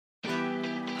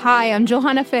Hi, I'm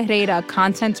Johanna Ferreira,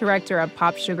 content director at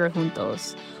Pop Sugar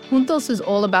Juntos. Juntos is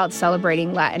all about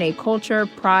celebrating Latinx culture,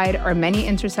 pride, our many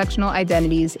intersectional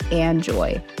identities, and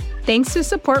joy. Thanks to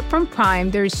support from Prime,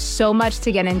 there's so much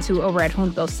to get into over at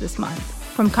Juntos this month.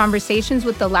 From conversations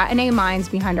with the Latinx minds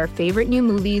behind our favorite new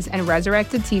movies and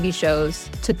resurrected TV shows,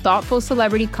 to thoughtful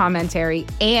celebrity commentary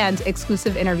and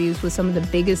exclusive interviews with some of the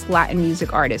biggest Latin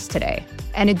music artists today.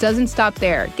 And it doesn't stop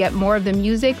there. Get more of the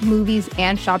music, movies,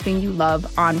 and shopping you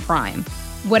love on Prime.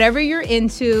 Whatever you're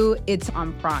into, it's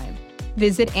on Prime.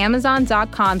 Visit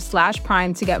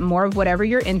Amazon.com/Prime to get more of whatever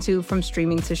you're into, from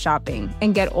streaming to shopping.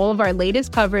 And get all of our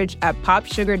latest coverage at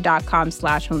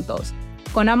popsugar.com/juntos.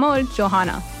 Con amor,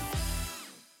 Johanna.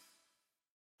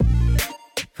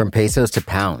 From pesos to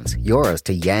pounds, euros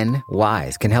to yen,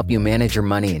 Wise can help you manage your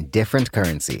money in different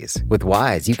currencies. With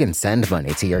Wise, you can send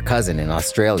money to your cousin in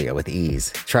Australia with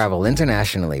ease, travel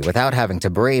internationally without having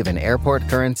to brave an airport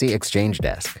currency exchange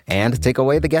desk, and take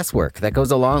away the guesswork that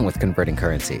goes along with converting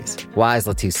currencies. Wise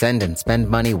lets you send and spend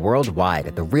money worldwide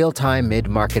at the real-time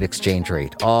mid-market exchange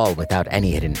rate, all without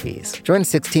any hidden fees. Join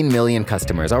 16 million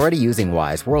customers already using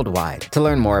Wise worldwide. To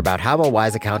learn more about how a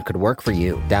Wise account could work for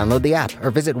you, download the app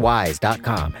or visit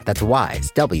wise.com. That's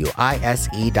Wise,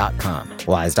 WISE.com.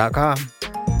 Wise.com.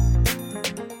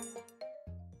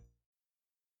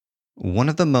 One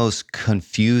of the most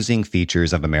confusing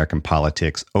features of American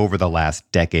politics over the last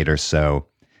decade or so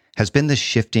has been the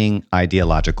shifting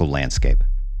ideological landscape.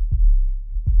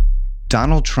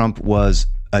 Donald Trump was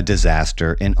a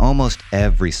disaster in almost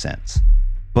every sense.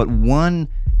 But one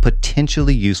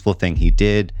potentially useful thing he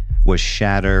did was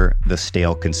shatter the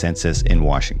stale consensus in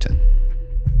Washington.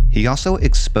 He also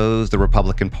exposed the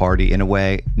Republican Party in a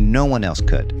way no one else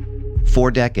could. For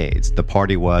decades, the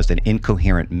party was an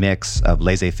incoherent mix of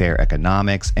laissez-faire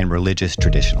economics and religious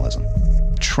traditionalism.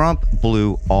 Trump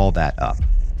blew all that up.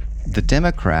 The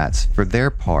Democrats, for their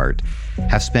part,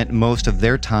 have spent most of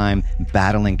their time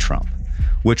battling Trump,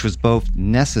 which was both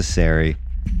necessary,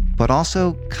 but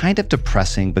also kind of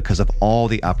depressing because of all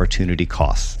the opportunity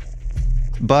costs.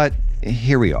 But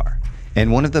here we are.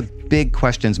 And one of the big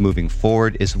questions moving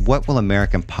forward is, what will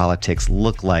American politics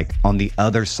look like on the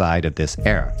other side of this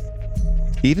era?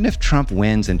 Even if Trump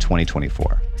wins in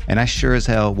 2024, and I sure as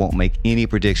hell won't make any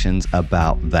predictions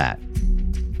about that,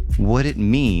 what it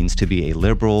means to be a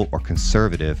liberal or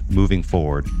conservative moving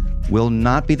forward will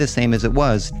not be the same as it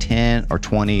was 10 or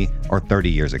 20 or 30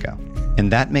 years ago. And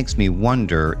that makes me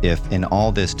wonder if in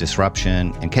all this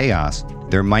disruption and chaos,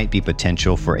 there might be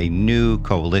potential for a new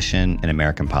coalition in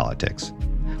American politics.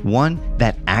 One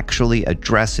that actually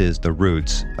addresses the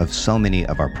roots of so many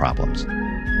of our problems.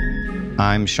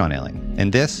 I'm Sean Ailing,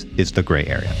 and this is The Gray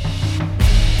Area.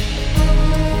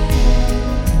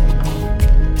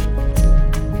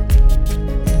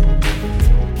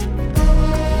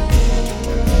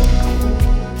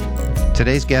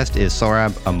 Today's guest is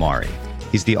Sohrab Ahmari.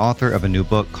 He's the author of a new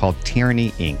book called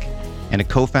Tyranny, Inc., and a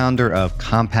co-founder of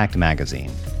Compact Magazine,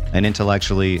 an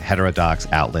intellectually heterodox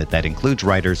outlet that includes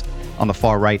writers on the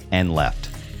far right and left.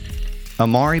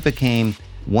 Ahmari became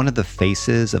one of the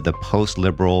faces of the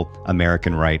post-liberal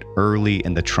American right early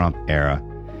in the Trump era,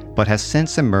 but has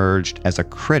since emerged as a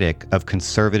critic of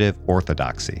conservative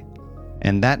orthodoxy.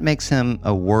 And that makes him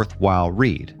a worthwhile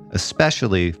read,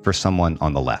 especially for someone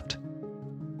on the left.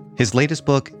 His latest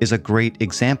book is a great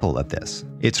example of this.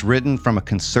 It's written from a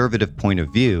conservative point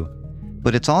of view,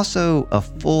 but it's also a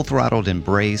full-throttled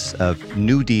embrace of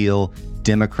New Deal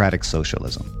democratic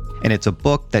socialism. And it's a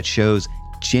book that shows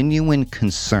genuine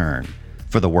concern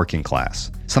for the working class,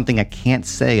 something I can't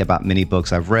say about many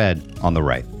books I've read on the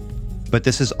right. But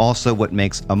this is also what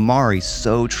makes Ahmari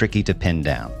so tricky to pin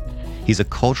down. He's a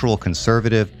cultural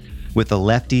conservative with a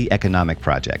lefty economic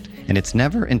project, and it's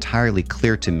never entirely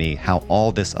clear to me how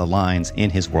all this aligns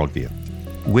in his worldview,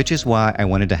 which is why I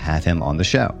wanted to have him on the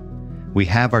show. We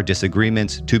have our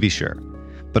disagreements, to be sure,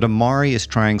 but Ahmari is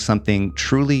trying something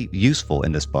truly useful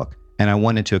in this book, and I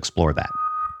wanted to explore that.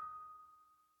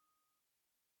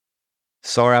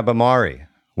 Sohrab Ahmari,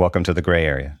 welcome to The Gray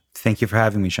Area. Thank you for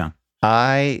having me, Sean.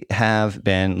 I have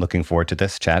been looking forward to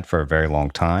this chat for a very long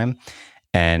time.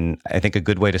 And I think a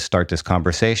good way to start this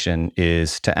conversation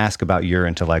is to ask about your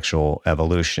intellectual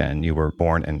evolution. You were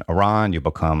born in Iran, you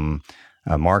become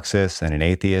a Marxist and an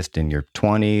atheist in your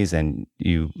 20s, and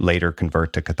you later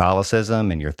convert to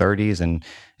Catholicism in your 30s, and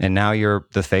now you're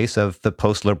the face of the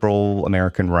post-liberal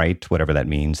American right, whatever that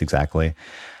means exactly.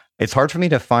 It's hard for me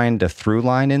to find a through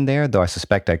line in there, though I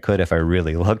suspect I could if I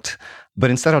really looked. But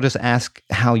instead, I'll just ask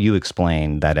how you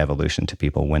explain that evolution to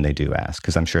people when they do ask,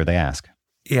 because I'm sure they ask.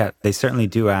 Yeah, they certainly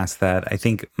do ask that. I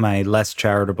think my less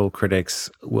charitable critics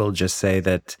will just say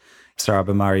that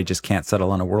Sarabamari just can't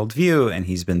settle on a worldview, and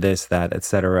he's been this, that,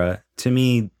 etc. To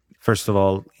me, first of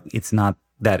all, it's not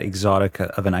that exotic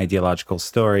of an ideological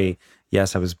story.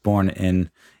 Yes, I was born in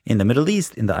the Middle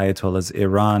East, in the Ayatollah's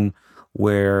Iran,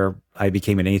 where I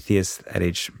became an atheist at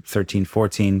age 13,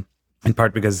 14, in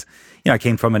part because, I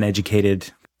came from an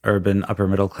educated, urban, upper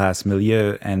middle class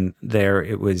milieu. And there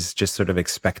it was just sort of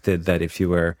expected that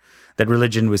that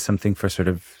religion was something for sort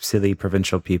of silly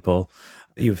provincial people.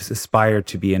 You aspired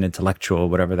to be an intellectual,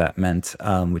 whatever that meant,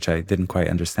 which I didn't quite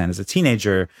understand as a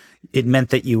teenager. It meant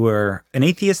that you were an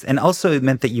atheist, and also it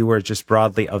meant that you were just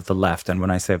broadly of the left. And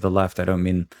when I say of the left, I don't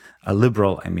mean a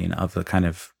liberal, I mean of the kind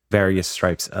of various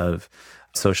stripes of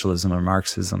socialism or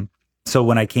Marxism. So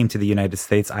when I came to the United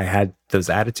States, I had those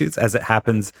attitudes. As it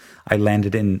happens, I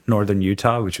landed in northern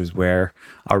Utah, which was where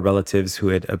our relatives who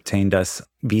had obtained us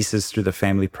visas through the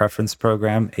family preference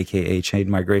program, aka chain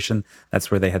migration,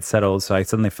 that's where they had settled. So I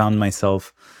suddenly found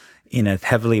myself in a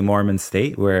heavily Mormon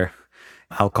state where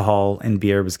alcohol and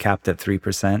beer was capped at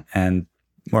 3%, and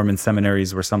Mormon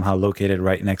seminaries were somehow located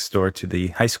right next door to the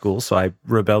high school. So I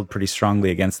rebelled pretty strongly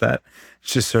against that,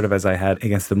 just sort of as I had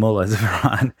against the mullahs of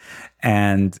Iran.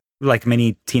 And like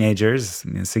many teenagers,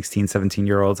 16,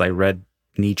 17-year-olds, I read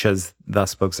Nietzsche's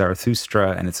Thus Spoke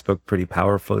Zarathustra, and it spoke pretty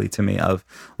powerfully to me of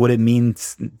what it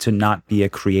means to not be a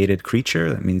created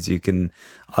creature. That means you can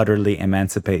utterly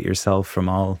emancipate yourself from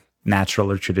all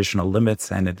natural or traditional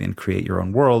limits and create your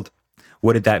own world.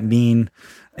 What did that mean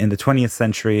in the 20th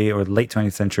century, or the late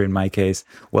 20th century in my case?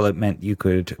 Well, it meant you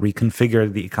could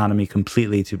reconfigure the economy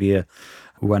completely to be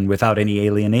one without any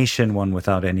alienation, one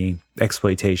without any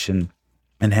exploitation,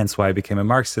 and hence why I became a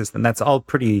Marxist. And that's all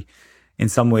pretty, in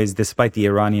some ways, despite the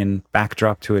Iranian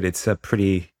backdrop to it, it's a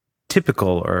pretty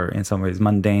typical, or in some ways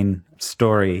mundane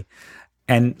story.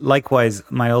 And likewise,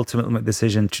 my ultimate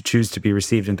decision to choose to be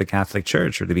received into the Catholic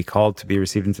Church, or to be called to be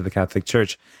received into the Catholic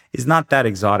Church, is not that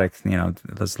exotic.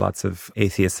 There's lots of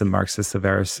atheists and Marxists of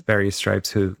various stripes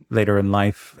who later in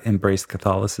life embraced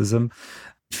Catholicism.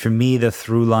 For me, the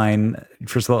through line,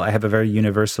 first of all, I have a very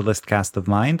universalist cast of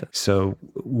mind. So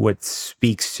what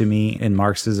speaks to me in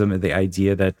Marxism is the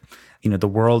idea that, the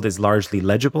world is largely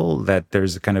legible, that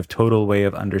there's a kind of total way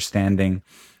of understanding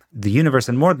the universe.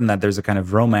 And more than that, there's a kind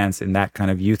of romance in that kind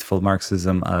of youthful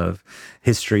Marxism of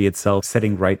history itself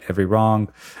setting right every wrong,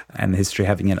 and history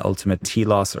having an ultimate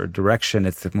telos or direction.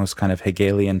 It's the most kind of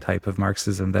Hegelian type of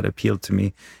Marxism that appealed to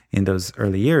me in those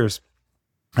early years.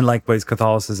 And likewise,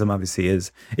 Catholicism obviously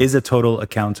is a total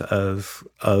account of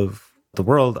the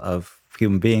world, of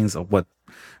human beings, of what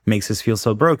makes us feel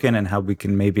so broken and how we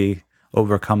can maybe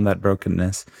overcome that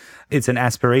brokenness. It's an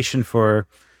aspiration for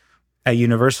a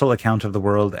universal account of the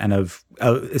world, and of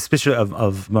especially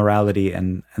of morality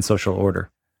and social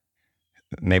order.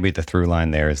 Maybe the through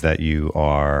line there is that you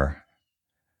are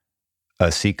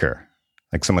a seeker,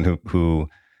 like someone who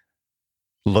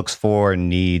looks for and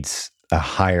needs a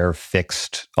higher,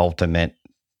 fixed, ultimate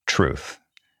truth.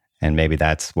 And maybe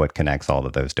that's what connects all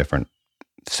of those different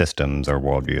systems or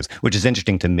worldviews, which is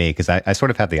interesting to me because I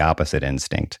sort of have the opposite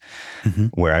instinct,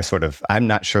 where I'm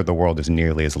not sure the world is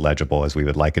nearly as legible as we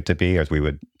would like it to be, or as we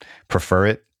would prefer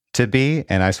it to be.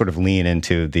 And I sort of lean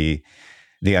into the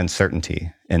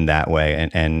uncertainty in that way.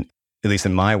 And at least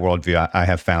in my worldview, I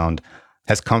have found,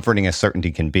 as comforting as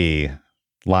certainty can be,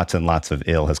 lots and lots of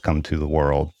ill has come to the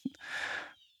world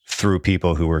through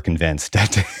people who were convinced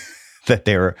that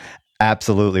they were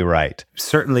absolutely right.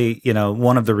 Certainly,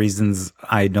 one of the reasons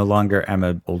I no longer am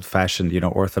an old-fashioned,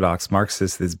 orthodox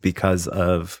Marxist is because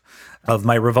of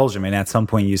my revulsion. I mean, at some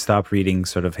point you stop reading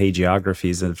sort of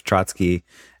hagiographies of Trotsky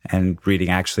and reading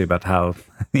actually about how,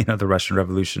 the Russian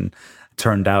Revolution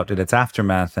turned out in its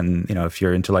aftermath. And, if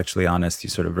you're intellectually honest, you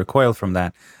sort of recoil from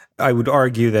that. I would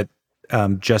argue that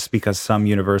just because some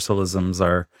universalisms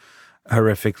are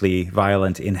horrifically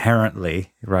violent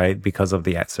inherently, right, because of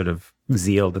the sort of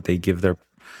zeal that they give their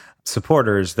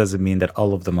supporters, doesn't mean that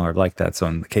all of them are like that. So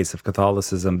in the case of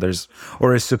Catholicism, is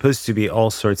supposed to be all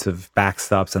sorts of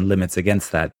backstops and limits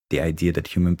against that. The idea that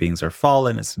human beings are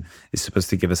fallen is supposed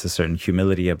to give us a certain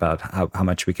humility about how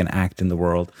much we can act in the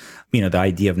world. The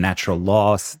idea of natural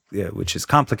laws, which is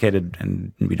complicated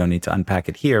and we don't need to unpack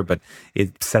it here, but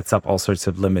it sets up all sorts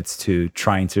of limits to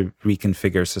trying to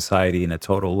reconfigure society in a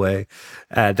total way.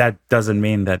 That doesn't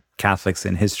mean that Catholics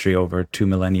in history over 2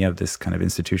 millennia of this kind of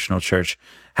institutional church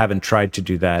haven't tried to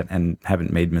do that and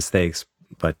haven't made mistakes.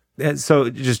 But so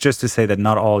just to say that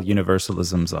not all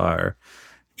universalisms are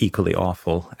equally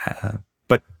awful,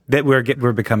 but that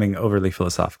we're becoming overly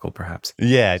philosophical, perhaps.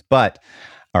 Yeah, but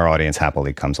our audience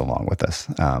happily comes along with us.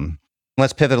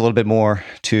 Let's pivot a little bit more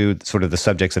to sort of the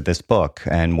subjects of this book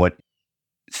and what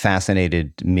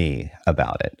fascinated me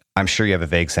about it. I'm sure you have a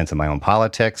vague sense of my own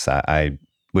politics. I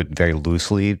would very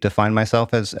loosely define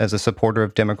myself as a supporter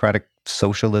of democratic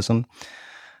socialism.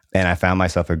 And I found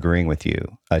myself agreeing with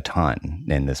you a ton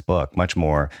in this book, much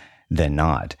more than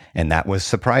not. And that was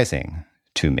surprising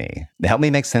to me. Help me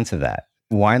make sense of that.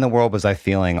 Why in the world was I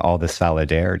feeling all this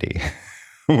solidarity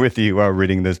with you while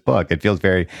reading this book? It feels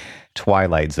very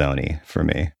Twilight Zone-y for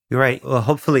me. You're right. Well,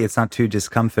 hopefully it's not too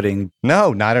discomforting.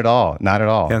 No, not at all. Not at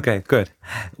all. Okay, good.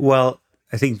 Well,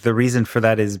 I think the reason for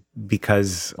that is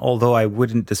because although I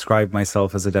wouldn't describe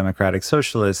myself as a democratic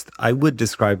socialist, I would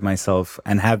describe myself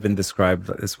and have been described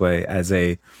this way as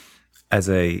a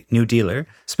New Dealer,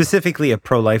 specifically a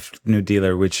pro-life New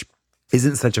Dealer, which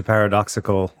isn't such a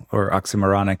paradoxical or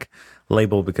oxymoronic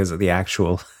label because of the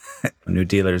actual New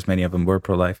Dealers, many of them were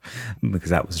pro-life because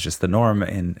that was just the norm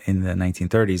in the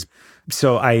 1930s.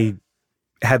 So I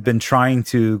have been trying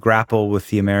to grapple with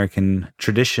the American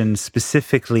tradition,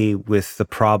 specifically with the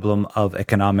problem of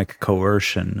economic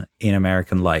coercion in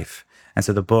American life. And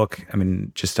so the book, I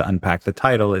mean, just to unpack the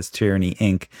title, is Tyranny,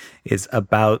 Inc., is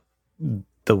about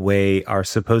the way our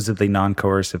supposedly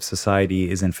non-coercive society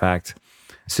is in fact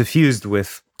suffused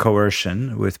with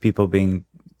coercion, with people being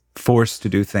forced to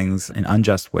do things in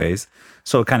unjust ways.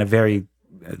 So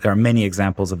there are many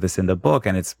examples of this in the book,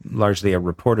 and it's largely a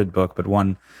reported book, but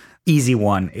one easy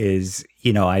one is,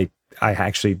 I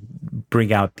actually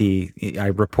bring out I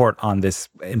report on this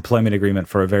employment agreement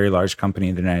for a very large company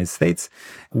in the United States,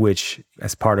 which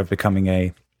as part of becoming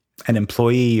an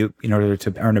employee, in order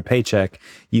to earn a paycheck,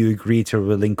 you agree to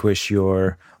relinquish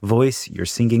your voice, your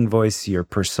singing voice, your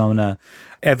persona,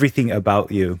 everything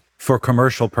about you. For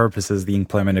commercial purposes, the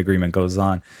employment agreement goes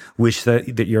on, which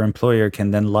that your employer can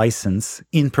then license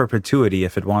in perpetuity,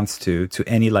 if it wants to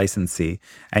any licensee,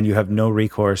 and you have no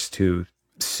recourse to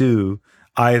sue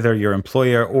either your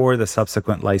employer or the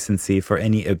subsequent licensee for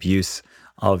any abuse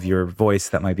of your voice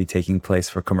that might be taking place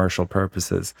for commercial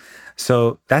purposes.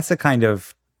 So that's a kind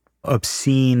of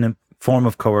obscene form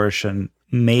of coercion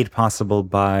made possible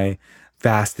by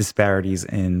vast disparities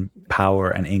in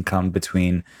power and income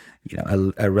between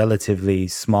a relatively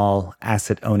small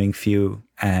asset-owning few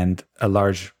and a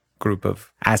large group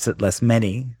of asset-less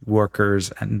many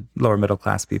workers and lower middle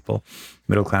class people.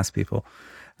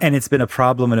 And it's been a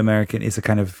problem in American, it's a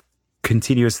kind of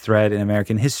continuous thread in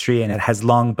American history, and it has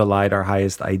long belied our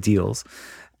highest ideals.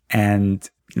 And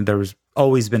there's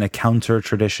always been a counter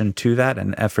tradition to that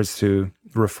and efforts to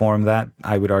reform that,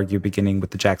 I would argue, beginning with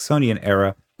the Jacksonian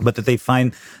era, but that they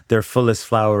find their fullest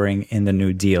flowering in the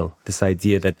New Deal. This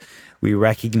idea that we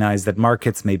recognize that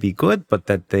markets may be good, but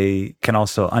that they can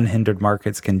also, unhindered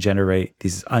markets can generate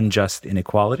these unjust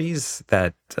inequalities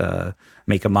that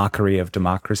make a mockery of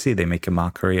democracy. They make a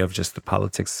mockery of just the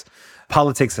politics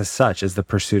as such, as the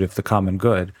pursuit of the common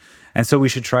good. And so we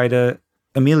should try to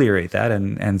ameliorate that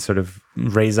and sort of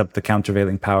raise up the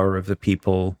countervailing power of the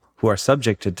people who are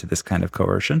subjected to this kind of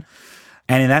coercion.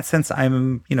 And in that sense,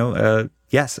 I'm,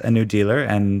 yes, a New Dealer.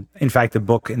 And in fact,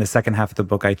 in the second half of the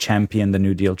book, I champion the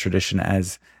New Deal tradition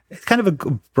as kind of a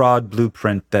broad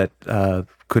blueprint that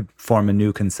could form a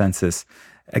new consensus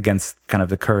against kind of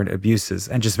the current abuses.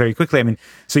 And just very quickly,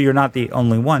 so you're not the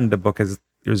only one. The book has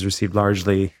received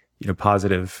largely,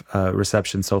 positive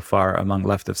reception so far among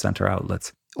left of center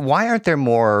outlets. Why aren't there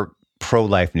more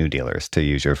pro-life New Dealers, to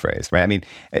use your phrase, right?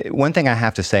 One thing I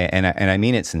have to say, and I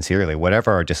mean it sincerely,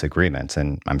 whatever our disagreements,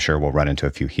 and I'm sure we'll run into a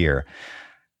few here,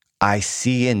 I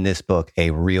see in this book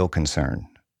a real concern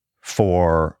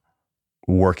for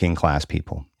working class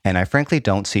people. And I frankly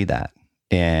don't see that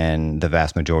in the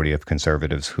vast majority of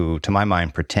conservatives who, to my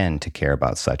mind, pretend to care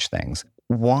about such things.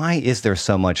 Why is there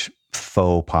so much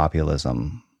faux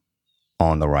populism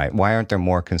on the right? Why aren't there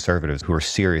more conservatives who are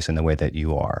serious in the way that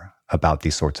you are about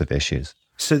these sorts of issues?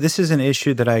 So this is an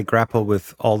issue that I grapple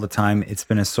with all the time. It's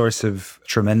been a source of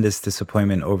tremendous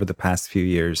disappointment over the past few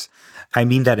years. I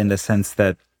mean that in the sense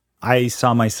that I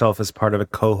saw myself as part of a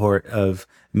cohort of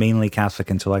mainly Catholic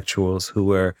intellectuals who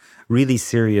were really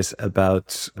serious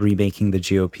about remaking the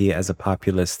GOP as a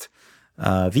populist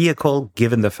vehicle,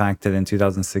 given the fact that in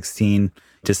 2016,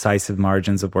 decisive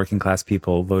margins of working class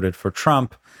people voted for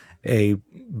Trump, a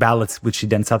ballot which he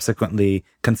then subsequently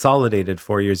consolidated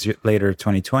 4 years later,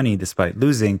 2020, despite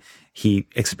losing. He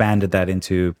expanded that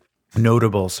into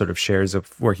notable sort of shares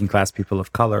of working class people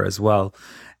of color as well.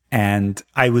 And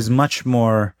I was much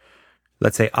more,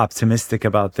 let's say, optimistic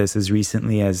about this as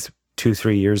recently as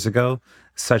 2-3 years ago,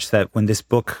 such that when this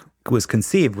book was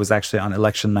conceived was actually on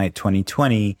election night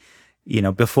 2020,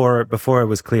 before it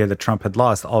was clear that Trump had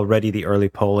lost, already the early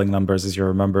polling numbers, as you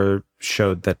remember,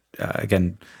 showed that,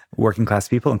 again, working class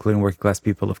people, including working class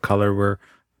people of color, were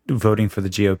voting for the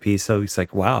GOP. So he's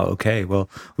like, wow, okay, well,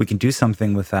 we can do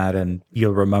something with that. And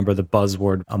you'll remember the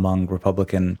buzzword among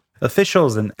Republican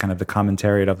officials and kind of the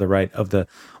commentariat of the right of the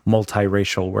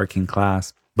multiracial working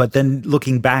class. But then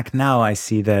looking back now, I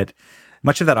see that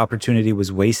much of that opportunity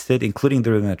was wasted, including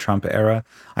during the Trump era.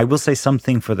 I will say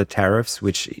something for the tariffs,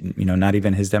 which, not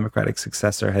even his Democratic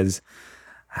successor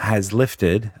has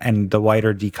lifted, and the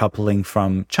wider decoupling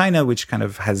from China, which kind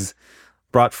of has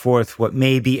brought forth what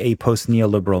may be a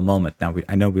post-neoliberal moment. Now,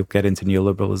 I know we'll get into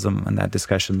neoliberalism and that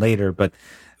discussion later, but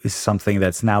it's something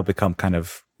that's now become kind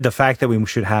of the fact that we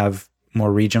should have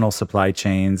more regional supply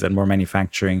chains and more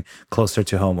manufacturing closer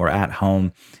to home or at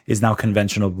home is now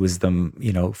conventional wisdom,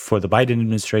 for the Biden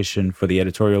administration, for the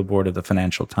editorial board of the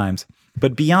Financial Times.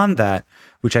 But beyond that,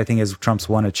 which I think is Trump's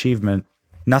one achievement,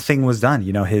 nothing was done.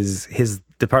 His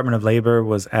Department of Labor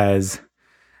was as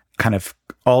kind of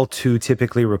all too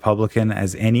typically Republican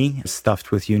as any,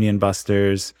 stuffed with union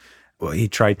busters. Well, he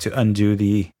tried to undo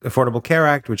the Affordable Care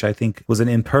Act, which I think was an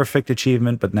imperfect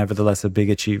achievement, but nevertheless a big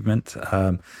achievement.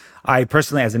 I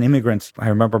personally, as an immigrant, I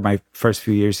remember my first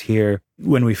few years here.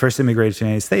 When we first immigrated to the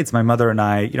United States, my mother and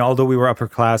I, although we were upper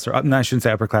class, or no, I shouldn't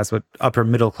say upper class, but upper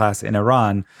middle class in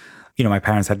Iran, my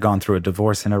parents had gone through a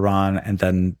divorce in Iran, and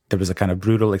then there was a kind of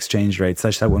brutal exchange rate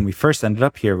such that when we first ended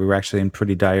up here, we were actually in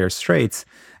pretty dire straits,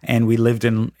 and we lived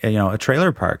in, a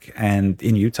trailer park and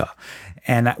in Utah.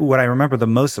 And what I remember the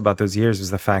most about those years was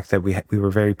the fact that we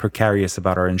were very precarious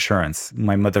about our insurance.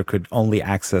 My mother could only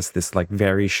access this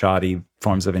very shoddy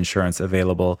forms of insurance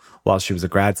available while she was a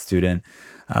grad student,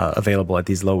 available at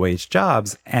these low-wage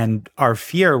jobs. And our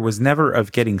fear was never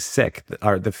of getting sick.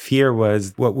 The fear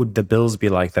was, what would the bills be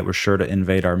like that were sure to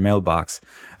invade our mailbox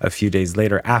a few days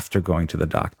later after going to the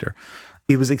doctor?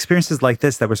 It was experiences like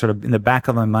this that were sort of in the back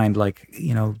of my mind,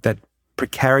 that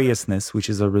precariousness, which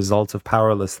is a result of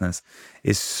powerlessness,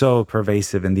 is so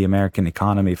pervasive in the American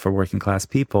economy for working class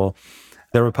people.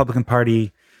 The Republican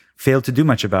Party failed to do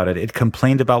much about it. It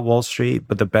complained about Wall Street,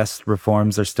 but the best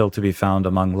reforms are still to be found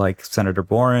among Senator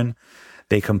Warren.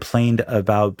 They complained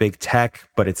about big tech,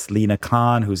 but it's Lina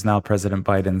Khan, who's now President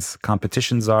Biden's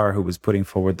competition czar, who was putting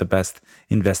forward the best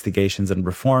investigations and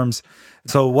reforms.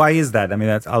 So why is that? I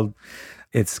mean,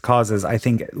 its causes, I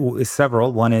think, is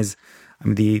several. One is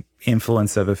the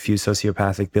influence of a few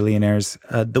sociopathic billionaires.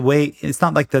 It's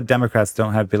not like the Democrats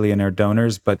don't have billionaire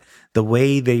donors, but the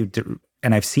way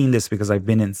and I've seen this because I've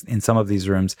been in some of these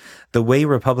rooms, the way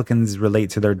Republicans relate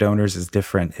to their donors is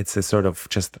different. It's a sort of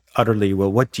just utterly,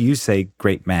 well, what do you say,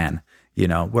 great man?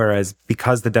 Whereas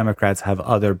because the Democrats have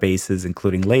other bases,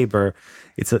 including labor,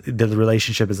 the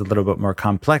relationship is a little bit more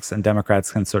complex, and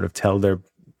Democrats can sort of tell their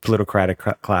plutocratic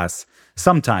class,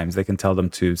 sometimes they can tell them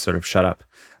to sort of shut up.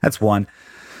 That's one.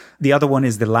 The other one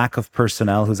is the lack of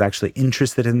personnel who's actually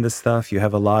interested in this stuff. You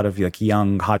have a lot of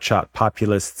young hotshot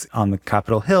populists on the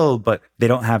Capitol Hill, but they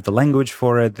don't have the language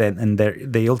for it. And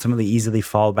they ultimately easily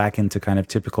fall back into kind of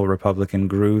typical Republican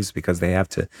grooves because they have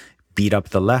to beat up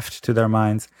the left to their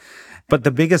minds. But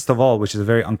the biggest of all, which is a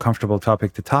very uncomfortable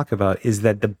topic to talk about, is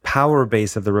that the power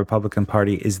base of the Republican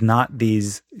Party is not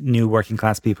these new working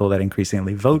class people that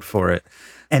increasingly vote for it.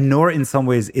 And nor in some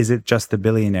ways is it just the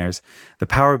billionaires. The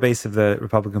power base of the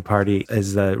Republican Party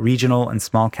is the regional and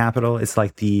small capital. It's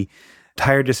like the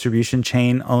tire distribution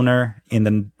chain owner in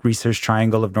the Research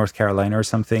Triangle of North Carolina or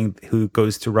something who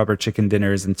goes to rubber chicken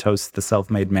dinners and toasts the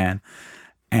self-made man.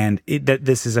 And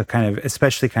this is a kind of,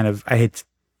 especially kind of,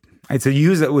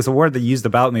 it was a word that used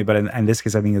about me, but in this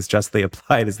case, I think it's justly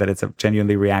applied, is that it's a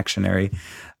genuinely reactionary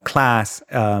class.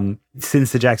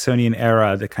 Since the Jacksonian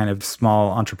era, the kind of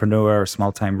small entrepreneur or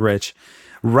small-time rich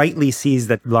rightly sees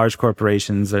that large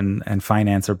corporations and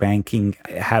finance or banking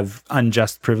have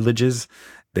unjust privileges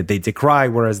that they decry,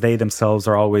 whereas they themselves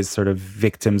are always sort of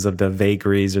victims of the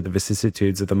vagaries or the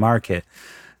vicissitudes of the market.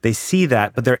 They see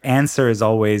that, but their answer is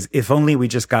always, if only we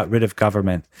just got rid of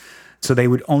government. So they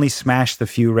would only smash the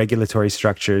few regulatory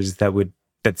structures that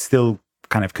still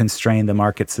kind of constrain the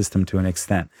market system to an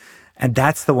extent. And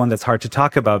that's the one that's hard to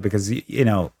talk about because,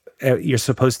 you're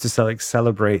supposed to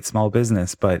celebrate small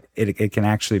business, but it can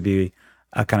actually be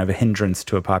a kind of a hindrance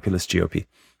to a populist GOP.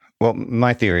 Well,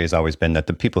 my theory has always been that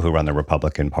the people who run the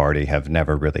Republican Party have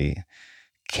never really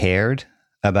cared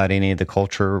about any of the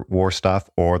culture war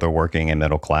stuff or the working and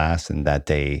middle class, and that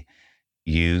they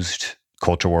used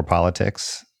culture war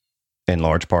politics in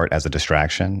large part as a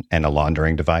distraction and a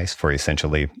laundering device for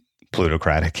essentially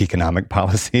plutocratic economic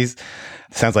policies.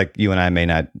 Sounds like you and I may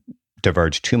not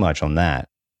diverge too much on that.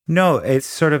 No, it's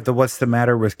sort of the what's the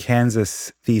matter with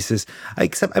Kansas thesis. I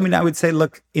would say,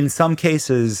 look, in some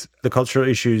cases, the cultural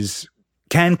issues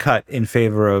can cut in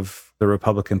favor of the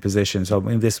Republican position. So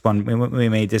in this one, we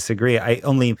may disagree. I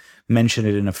only mention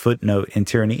it in a footnote in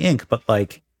Tyranny Inc., but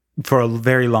like for a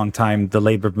very long time, the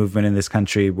labor movement in this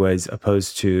country was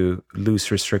opposed to loose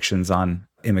restrictions on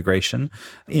immigration,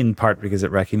 in part because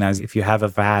it recognized if you have a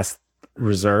vast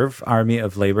reserve army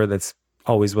of labor that's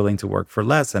always willing to work for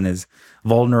less and is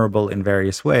vulnerable in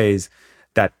various ways,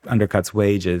 that undercuts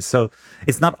wages. So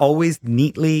it's not always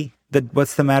neatly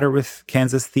what's the matter with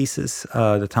Kansas thesis,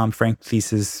 the Tom Frank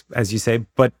thesis, as you say,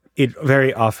 but it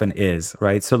very often is,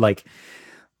 right? So like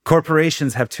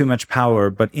corporations have too much power,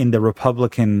 but in the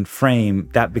Republican frame,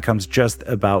 that becomes just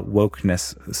about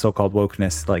wokeness, so-called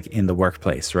wokeness, like in the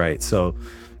workplace, right? So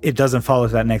it doesn't follow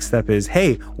that next step is,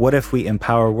 hey, what if we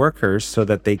empower workers so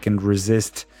that they can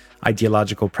resist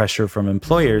ideological pressure from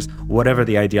employers, whatever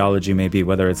the ideology may be,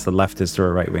 whether it's the leftist or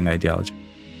a right-wing ideology.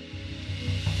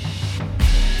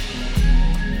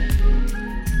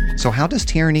 So how does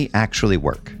tyranny actually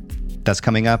work? That's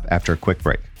coming up after a quick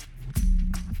break.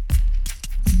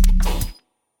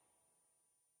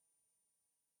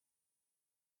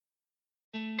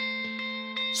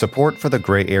 Support for The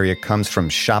Gray Area comes from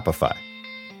Shopify.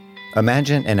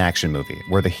 Imagine an action movie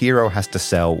where the hero has to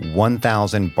sell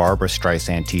 1,000 Barbra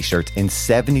Streisand t-shirts in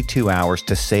 72 hours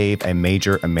to save a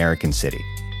major American city.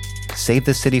 Save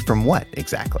the city from what,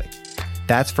 exactly?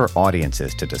 That's for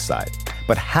audiences to decide.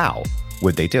 But how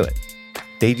would they do it?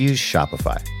 They'd use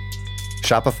Shopify.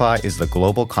 Shopify is the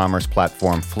global commerce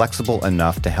platform flexible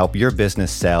enough to help your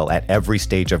business sell at every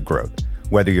stage of growth,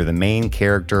 whether you're the main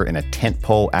character in a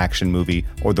tentpole action movie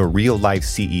or the real-life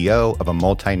CEO of a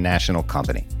multinational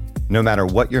company. No matter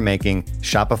what you're making,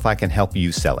 Shopify can help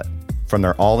you sell it. From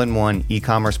their all-in-one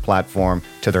e-commerce platform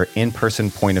to their in-person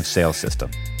point-of-sale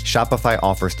system, Shopify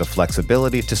offers the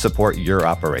flexibility to support your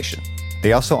operation.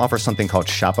 They also offer something called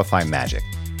Shopify Magic,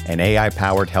 an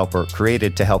AI-powered helper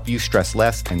created to help you stress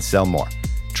less and sell more.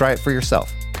 Try it for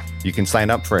yourself. You can sign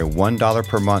up for a $1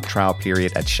 per month trial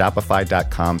period at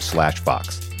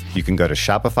shopify.com/Vox. You can go to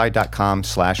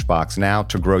shopify.com/Vox now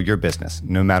to grow your business,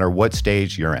 no matter what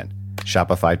stage you're in.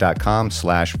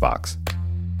 Shopify.com/Vox.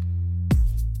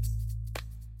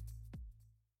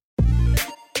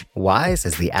 Wise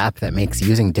is the app that makes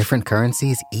using different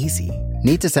currencies easy.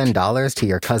 Need to send dollars to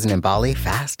your cousin in Bali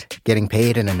fast? Getting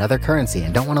paid in another currency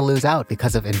and don't want to lose out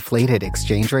because of inflated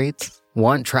exchange rates?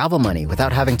 Want travel money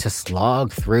without having to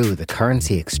slog through the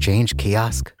currency exchange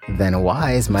kiosk? Then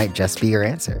Wise might just be your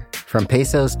answer. From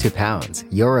pesos to pounds,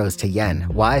 euros to yen,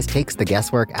 Wise takes the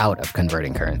guesswork out of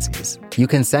converting currencies. You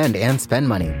can send and spend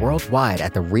money worldwide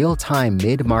at the real-time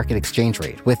mid-market exchange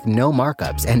rate with no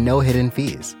markups and no hidden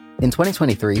fees. In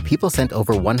 2023, people sent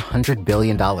over $100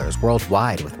 billion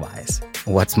worldwide with Wise.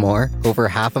 What's more, over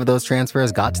half of those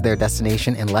transfers got to their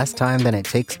destination in less time than it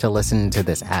takes to listen to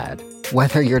this ad.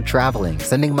 Whether you're traveling,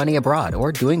 sending money abroad,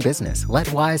 or doing business,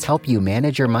 let Wise help you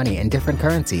manage your money in different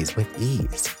currencies with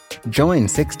ease. Join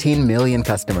 16 million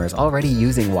customers already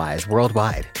using Wise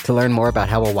worldwide. To learn more about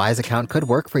how a Wise account could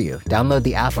work for you, download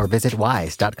the app or visit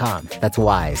wise.com. That's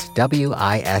Wise,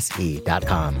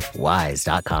 WISE.com.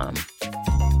 Wise.com.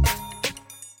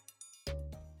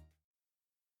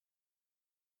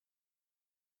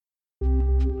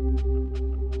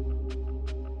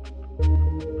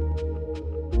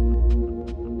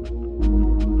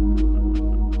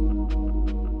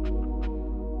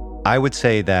 I would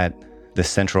say that the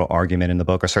central argument in the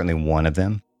book, or certainly one of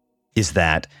them, is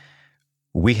that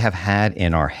we have had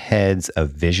in our heads a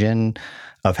vision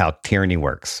of how tyranny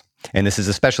works. And this is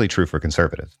especially true for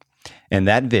conservatives. And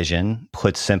that vision,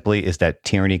 put simply, is that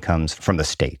tyranny comes from the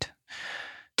state.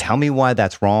 Tell me why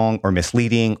that's wrong or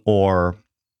misleading or,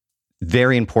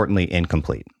 very importantly,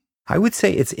 incomplete. I would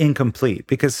say it's incomplete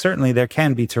because certainly there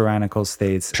can be tyrannical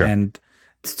states. Sure. And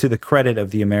it's to the credit of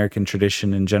the American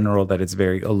tradition in general that it's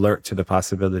very alert to the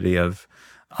possibility of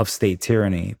state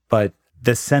tyranny. But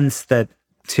the sense that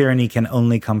tyranny can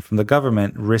only come from the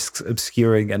government risks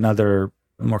obscuring another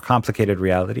more complicated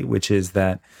reality, which is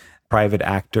that private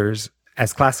actors,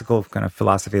 as classical kind of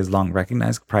philosophy has long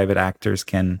recognized, private actors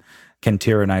can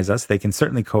tyrannize us. They can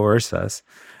certainly coerce us.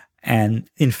 And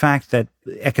in fact, that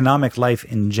economic life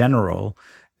in general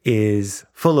is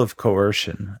full of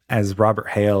coercion, as Robert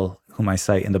Hale, whom I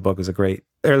cite in the book, is a great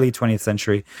early 20th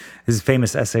century. His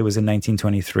famous essay was in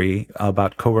 1923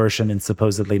 about coercion in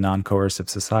supposedly non-coercive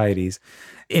societies.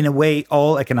 In a way,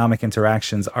 all economic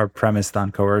interactions are premised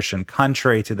on coercion,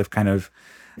 contrary to the kind of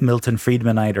Milton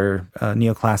Friedmanite or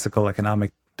neoclassical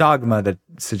economic dogma that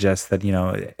suggests that,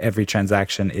 every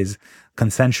transaction is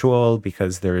consensual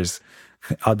because there's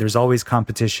always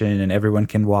competition and everyone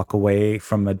can walk away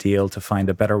from a deal to find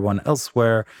a better one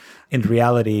elsewhere. In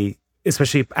reality,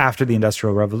 especially after the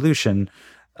Industrial Revolution,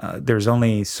 there's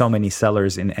only so many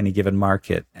sellers in any given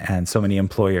market and so many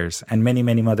employers and many,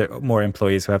 many more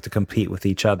employees who have to compete with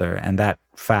each other. And the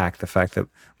fact that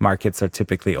markets are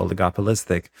typically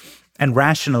oligopolistic and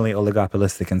rationally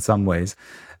oligopolistic in some ways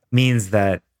means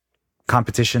that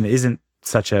competition isn't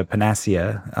such a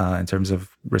panacea in terms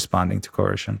of responding to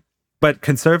coercion. But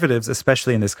conservatives,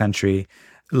 especially in this country,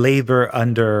 labor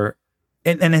under,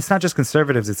 and it's not just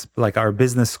conservatives, it's like our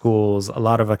business schools, a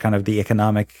lot of the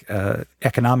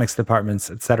economics departments,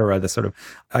 et cetera, the sort of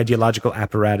ideological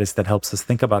apparatus that helps us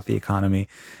think about the economy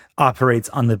operates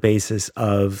on the basis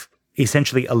of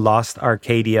essentially a lost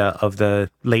Arcadia of the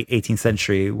late 18th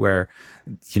century where,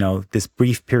 this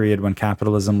brief period when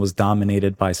capitalism was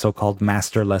dominated by so-called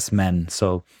masterless men.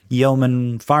 So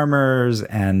yeoman farmers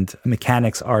and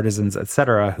mechanics, artisans, et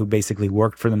cetera, who basically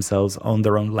worked for themselves, owned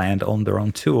their own land, owned their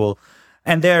own tool.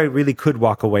 And they really could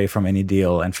walk away from any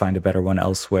deal and find a better one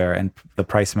elsewhere. And the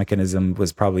price mechanism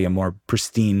was probably a more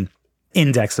pristine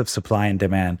index of supply and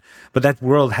demand. But that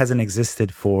world hasn't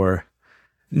existed for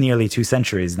nearly 2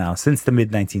 centuries now, since the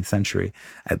mid-19th century,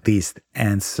 at least.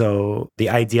 And so the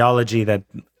ideology that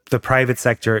the private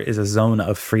sector is a zone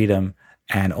of freedom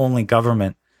and only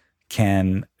government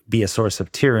can be a source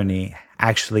of tyranny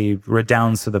actually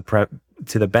redounds to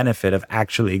the benefit of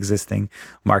actually existing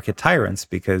market tyrants,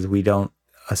 because we don't,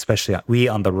 especially we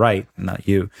on the right, not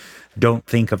you, don't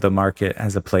think of the market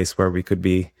as a place where we could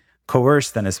be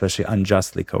coerced, and especially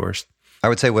unjustly coerced. I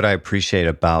would say what I appreciate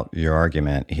about your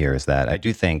argument here is that I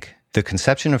do think the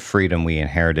conception of freedom we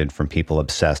inherited from people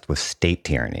obsessed with state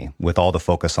tyranny, with all the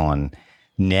focus on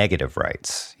negative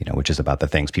rights, which is about the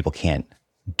things people can't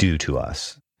do to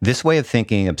us. This way of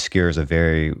thinking obscures a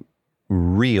very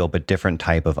real but different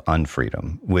type of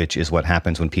unfreedom, which is what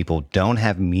happens when people don't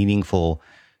have meaningful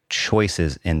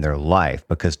choices in their life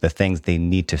because the things they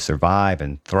need to survive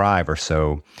and thrive are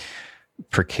so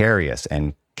precarious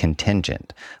and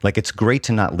contingent. Like, it's great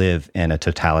to not live in a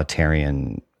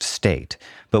totalitarian state,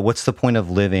 but what's the point of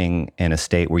living in a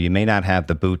state where you may not have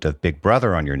the boot of Big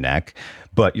Brother on your neck,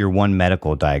 but you're one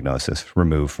medical diagnosis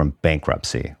removed from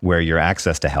bankruptcy, where your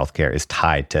access to healthcare is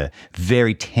tied to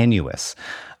very tenuous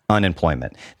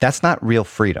unemployment? That's not real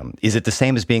freedom. Is it the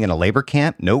same as being in a labor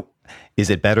camp? Nope. Is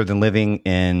it better than living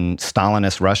in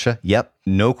Stalinist Russia? Yep,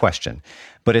 no question.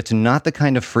 But it's not the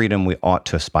kind of freedom we ought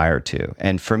to aspire to.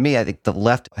 And for me, I think the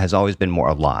left has always been more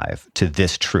alive to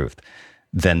this truth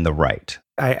than the right.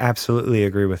 I absolutely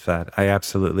agree with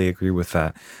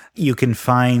that. You can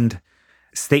find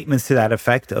statements to that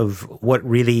effect of what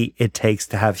really it takes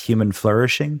to have human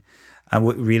flourishing and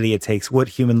what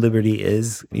human liberty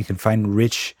is. You can find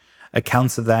rich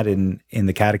accounts of that in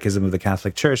the Catechism of the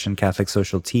Catholic Church and Catholic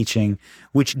social teaching,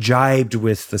 which jibed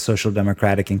with the social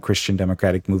democratic and Christian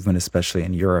democratic movement, especially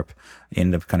in Europe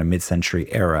in the kind of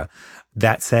mid-century era.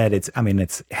 That said, it's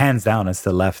hands down, it's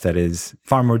the left that is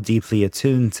far more deeply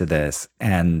attuned to this.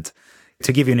 And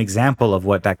to give you an example of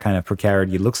what that kind of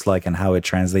precarity looks like and how it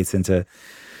translates into,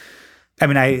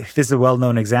 this is a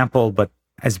well-known example, but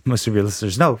as most of your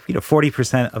listeners know,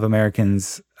 40% of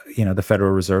Americans, the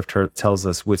Federal Reserve tells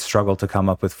us, would struggle to come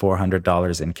up with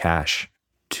 $400 in cash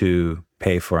to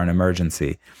pay for an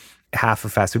emergency. Half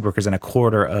of fast food workers and a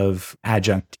quarter of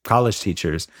adjunct college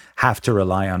teachers have to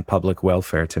rely on public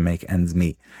welfare to make ends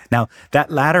meet. Now, that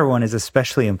latter one is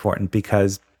especially important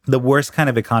because the worst kind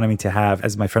of economy to have,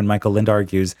 as my friend Michael Lind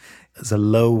argues, is a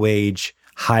low-wage,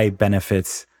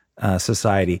 high-benefits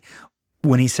society.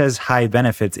 When he says high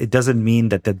benefits, it doesn't mean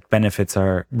that the benefits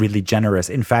are really generous.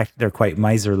 In fact, they're quite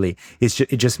miserly.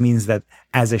 It just means that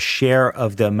as a share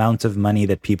of the amount of money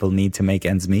that people need to make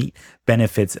ends meet,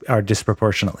 benefits are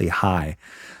disproportionately high.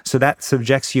 So that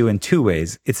subjects you in two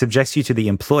ways. It subjects you to the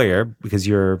employer because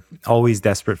you're always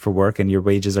desperate for work and your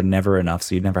wages are never enough.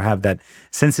 So you never have that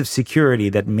sense of security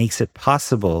that makes it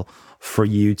possible for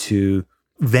you to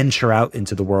venture out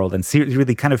into the world and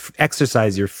really kind of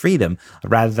exercise your freedom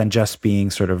rather than just being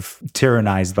sort of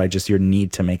tyrannized by just your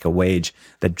need to make a wage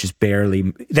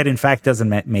that in fact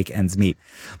doesn't make ends meet.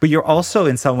 But you're also,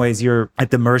 in some ways, you're at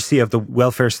the mercy of the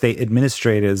welfare state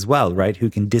administrator as well, right?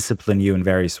 Who can discipline you in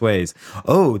various ways.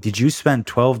 Oh, did you spend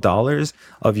 $12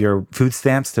 of your food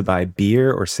stamps to buy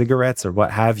beer or cigarettes or what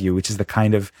have you, which is the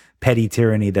kind of petty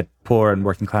tyranny that poor and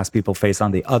working class people face on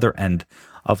the other end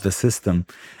of the system.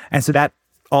 And so that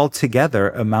altogether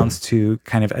amounts to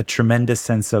kind of a tremendous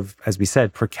sense of, as we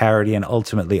said, precarity and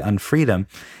ultimately unfreedom.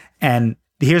 And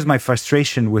here's my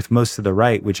frustration with most of the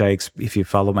right, which if you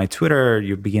follow my Twitter,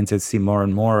 you begin to see more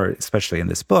and more, especially in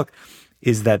this book,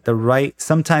 is that the right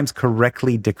sometimes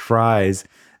correctly decries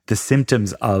the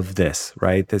symptoms of this,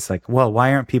 right? It's like, well,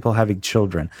 why aren't people having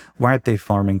children? Why aren't they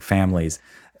forming families?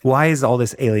 Why is all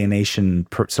this alienation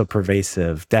so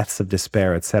pervasive, deaths of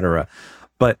despair, etc.?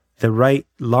 But the right,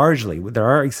 largely, there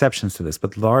are exceptions to this,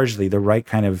 but largely the right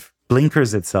kind of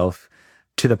blinkers itself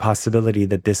to the possibility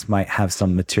that this might have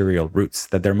some material roots,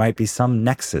 that there might be some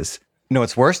nexus. No,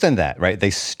 it's worse than that, right?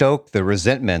 They stoke the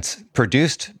resentments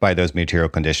produced by those material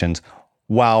conditions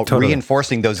while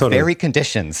reinforcing those very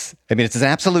conditions. I mean, it's an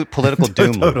absolute political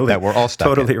doom loop that we're all stuck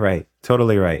in.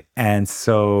 Totally right. And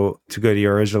so to go to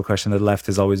your original question, the left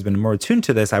has always been more attuned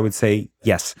to this. I would say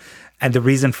yes. And the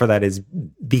reason for that is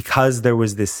because there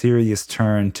was this serious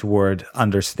turn toward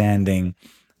understanding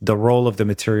the role of the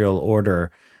material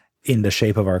order in the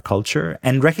shape of our culture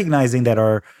and recognizing that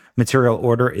our material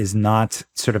order is not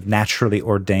sort of naturally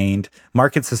ordained.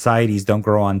 Market societies don't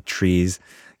grow on trees.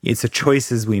 It's the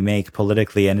choices we make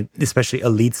politically, and especially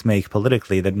elites make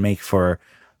politically, that make for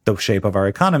the shape of our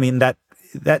economy. And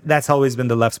that's always been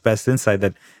the left's best insight,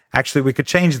 that actually we could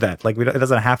change that. Like, it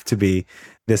doesn't have to be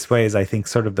this way, is I think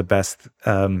sort of the best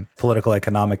political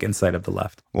economic insight of the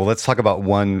left. Well, let's talk about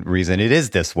one reason it is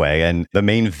this way. And the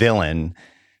main villain,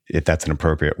 if that's an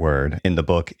appropriate word, in the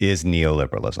book is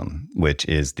neoliberalism, which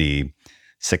is the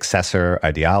successor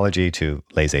ideology to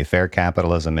laissez-faire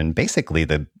capitalism and basically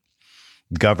the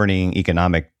governing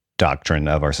economic doctrine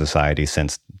of our society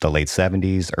since the late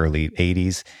 70s, early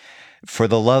 80s. For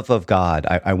the love of God,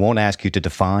 I won't ask you to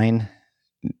define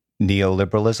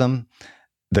neoliberalism,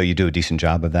 though you do a decent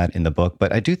job of that in the book,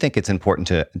 but I do think it's important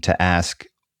to ask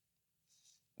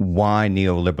why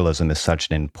neoliberalism is such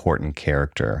an important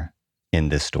character in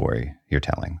this story you're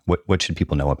telling. What should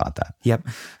people know about that? Yep.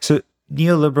 So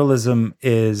neoliberalism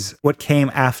is what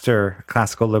came after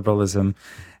classical liberalism.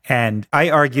 And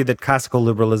I argue that classical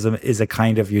liberalism is a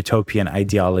kind of utopian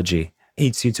ideology.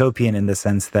 It's utopian in the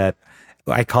sense that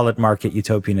I call it market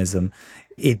utopianism.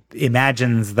 It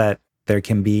imagines that there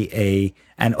can be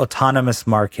an autonomous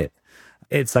market.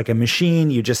 It's like a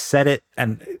machine, you just set it.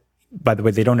 And by the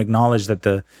way, they don't acknowledge that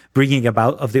the bringing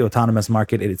about of the autonomous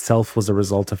market in itself was a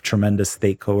result of tremendous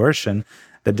state coercion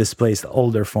that displaced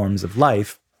older forms of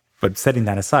life. But setting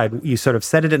that aside, you sort of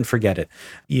set it and forget it.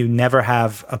 You never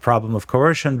have a problem of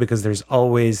coercion because there's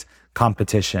always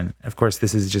competition. Of course,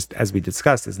 this is just, as we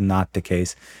discussed, is not the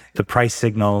case. The price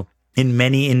signal in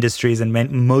many industries and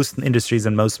most industries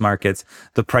and most markets,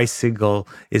 the price signal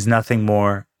is nothing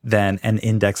more than an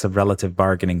index of relative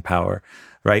bargaining power,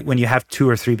 right? When you have 2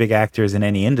 or 3 big actors in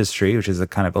any industry, which is a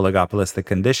kind of oligopolistic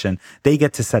condition, they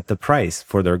get to set the price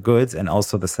for their goods and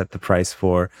also to set the price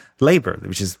for labor,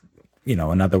 which is,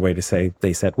 another way to say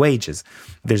they set wages.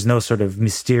 There's no sort of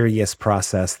mysterious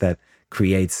process that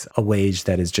creates a wage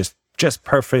that is just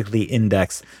perfectly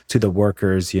indexed to the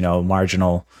workers,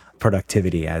 marginal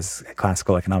productivity, as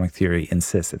classical economic theory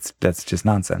insists. That's just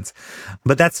nonsense.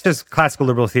 But that's just classical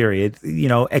liberal theory.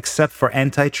 Except for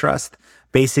antitrust,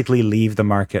 basically leave the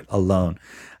market alone.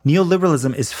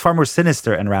 Neoliberalism is far more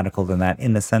sinister and radical than that,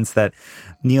 in the sense that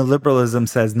neoliberalism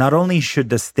says not only should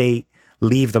the state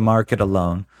leave the market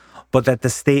alone, but that the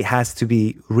state has to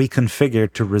be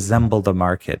reconfigured to resemble the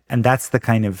market. And that's the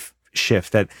kind of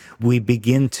shift that we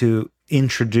begin to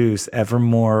introduce ever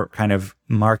more kind of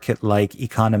market-like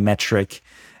econometric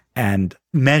and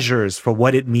measures for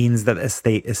what it means that a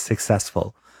state is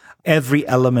successful. Every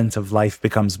element of life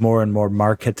becomes more and more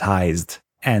marketized.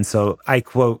 And so I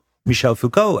quote Michel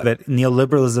Foucault that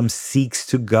neoliberalism seeks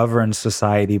to govern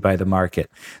society by the market.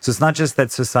 So it's not just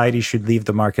that society should leave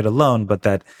the market alone, but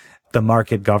that the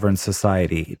market governs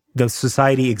society. The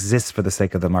society exists for the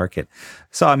sake of the market.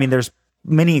 So, I mean, there's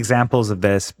many examples of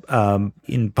this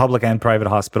in public and private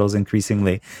hospitals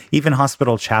increasingly. Even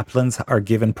hospital chaplains are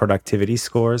given productivity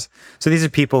scores. So these are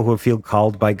people who feel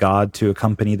called by God to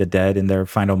accompany the dead in their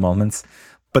final moments,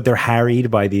 but they're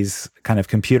harried by these kind of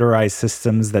computerized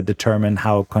systems that determine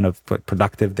how kind of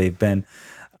productive they've been.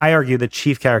 I argue the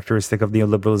chief characteristic of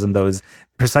neoliberalism, though, is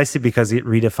precisely because it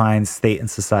redefines state and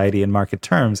society in market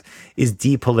terms, is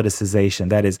depoliticization.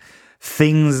 That is,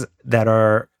 things that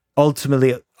are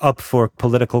ultimately up for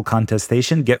political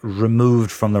contestation get removed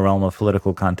from the realm of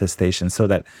political contestation, so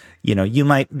that, you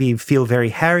might feel very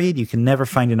harried. You can never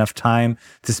find enough time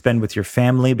to spend with your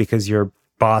family because your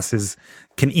boss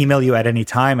can email you at any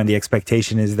time, and the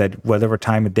expectation is that whatever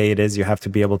time of day it is, you have to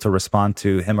be able to respond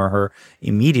to him or her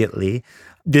immediately.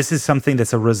 This is something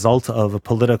that's a result of a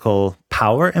political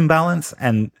power imbalance,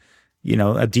 and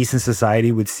a decent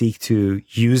society would seek to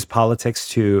use politics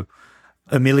to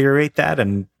ameliorate that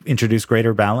and introduce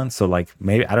greater balance. So, like,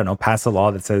 maybe, I don't know, pass a law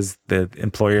that says the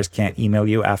employers can't email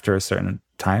you after a certain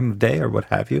time of day or what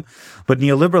have you. But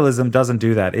neoliberalism doesn't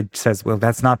do that. It says, well,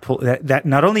 that's not, that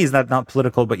not only is that not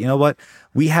political, but you know what?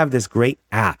 We have this great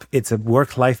app. It's a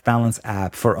work-life balance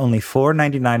app for only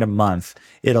 $4.99 a month.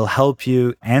 It'll help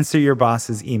you answer your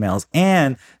boss's emails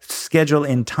and schedule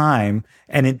in time,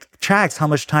 and it tracks how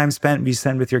much time spent you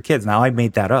spend with your kids. Now, I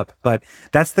made that up, but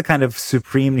that's the kind of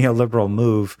supreme neoliberal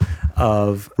move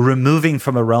of removing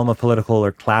from a realm of political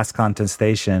or class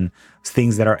contestation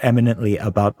things that are eminently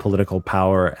about political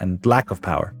power and lack of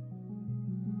power.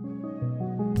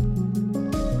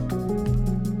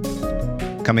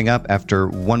 Coming up after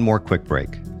one more quick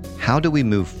break, how do we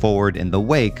move forward in the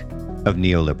wake of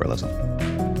neoliberalism?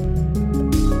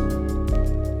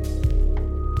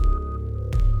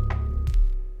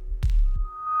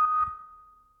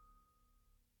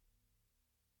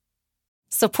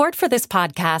 Support for this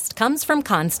podcast comes from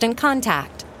Constant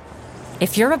Contact.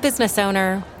 If you're a business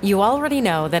owner, you already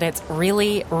know that it's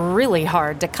really, really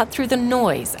hard to cut through the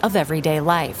noise of everyday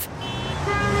life.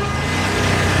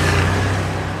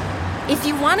 If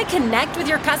you want to connect with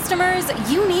your customers,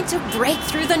 you need to break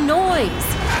through the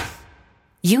noise.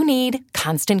 You need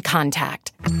Constant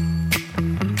Contact.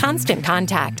 Constant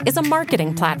Contact is a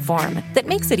marketing platform that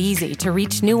makes it easy to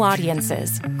reach new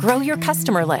audiences, grow your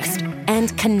customer list,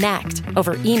 and connect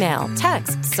over email,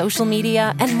 text, social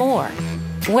media, and more.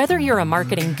 Whether you're a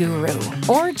marketing guru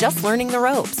or just learning the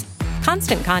ropes,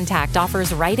 Constant Contact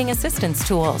offers writing assistance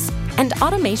tools and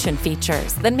automation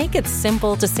features that make it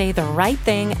simple to say the right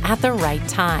thing at the right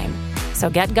time.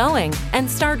 So get going and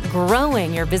start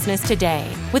growing your business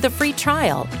today with a free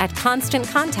trial at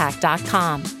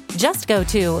ConstantContact.com. Just go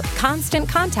to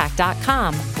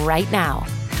ConstantContact.com right now.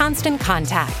 Constant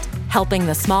Contact, helping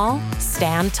the small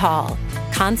stand tall.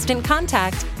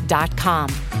 ConstantContact.com.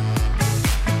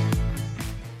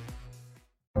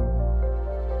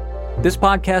 This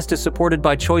podcast is supported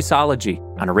by Choiceology,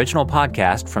 an original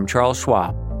podcast from Charles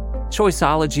Schwab.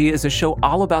 Choiceology is a show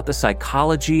all about the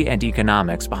psychology and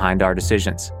economics behind our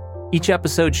decisions. Each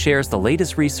episode shares the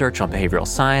latest research on behavioral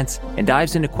science and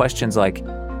dives into questions like,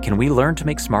 can we learn to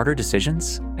make smarter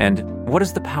decisions? And what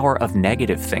is the power of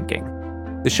negative thinking?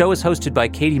 The show is hosted by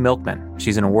Katie Milkman.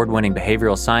 She's an award-winning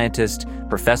behavioral scientist,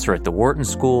 professor at the Wharton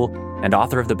School, and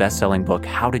author of the best-selling book,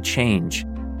 How to Change.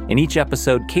 In each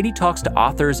episode, Katie talks to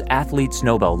authors, athletes,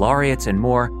 Nobel laureates, and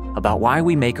more about why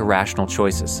we make irrational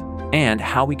choices and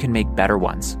how we can make better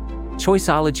ones.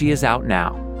 Choiceology is out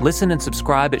now. Listen and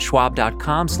subscribe at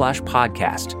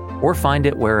schwab.com/podcast or find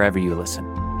it wherever you listen.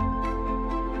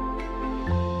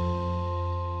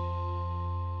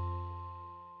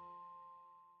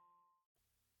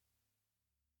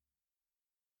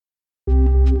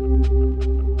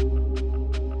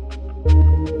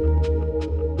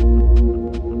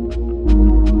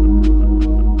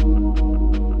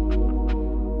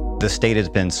 The state has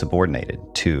been subordinated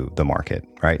to the market,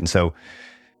 right? And so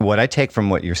what I take from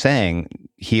what you're saying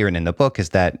here and in the book is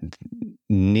that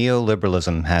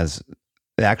neoliberalism has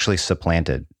actually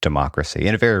supplanted democracy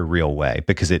in a very real way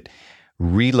because it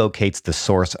relocates the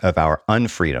source of our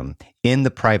unfreedom in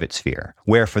the private sphere,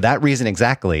 where for that reason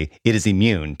exactly, it is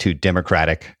immune to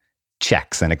democratic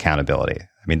checks and accountability.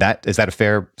 I mean, is that a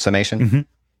fair summation? Mm-hmm.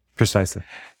 Precisely.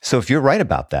 So if you're right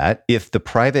about that, if the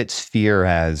private sphere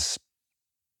has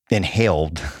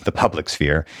inhaled the public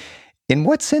sphere, in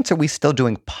what sense are we still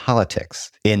doing politics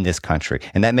in this country?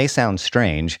 And that may sound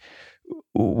strange.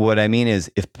 What I mean is,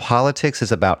 if politics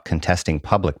is about contesting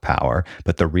public power,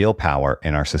 but the real power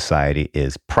in our society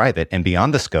is private and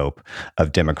beyond the scope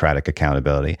of democratic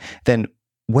accountability, then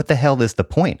what the hell is the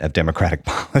point of democratic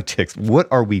politics? What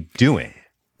are we doing?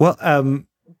 Well,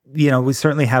 we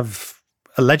certainly have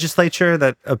a legislature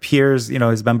that appears,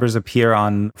 his members appear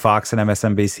on Fox and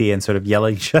MSNBC and sort of yell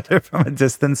at each other from a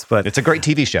distance. But it's a great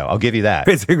TV show. I'll give you that.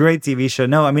 It's a great TV show.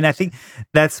 No, I mean, I think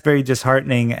that's very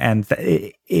disheartening. And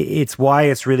it's why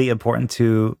it's really important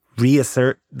to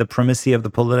reassert the primacy of the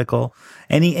political.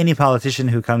 Any politician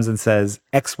who comes and says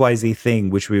XYZ thing,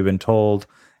 which we've been told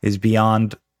is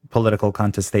beyond political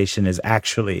contestation, is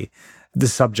actually the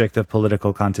subject of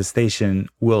political contestation,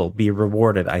 will be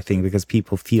rewarded, I think, because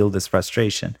people feel this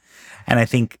frustration. And I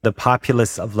think the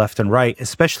populists of left and right,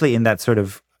 especially in that sort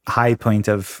of high point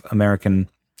of American,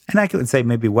 and I could say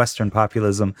maybe Western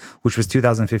populism, which was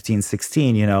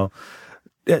 2015-16,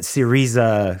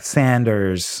 Syriza,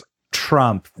 Sanders,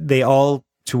 Trump, they all,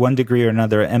 to one degree or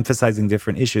another, emphasizing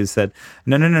different issues, said,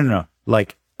 no.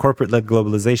 Like, corporate-led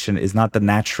globalization is not the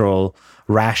natural,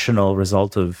 rational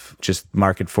result of just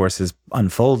market forces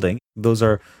unfolding. Those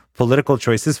are political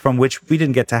choices from which we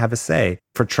didn't get to have a say.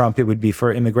 For Trump, it would be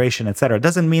for immigration, et cetera. It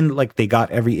doesn't mean like they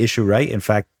got every issue right. In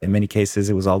fact, in many cases,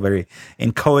 it was all very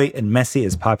inchoate and messy,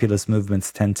 as populist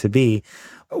movements tend to be.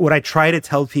 What I try to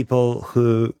tell people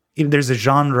who, there's a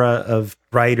genre of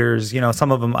writers,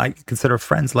 some of them I consider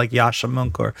friends like Yasha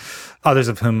Monk or others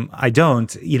of whom I don't,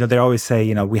 they always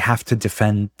say, we have to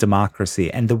defend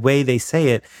democracy. And the way they say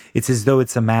it, it's as though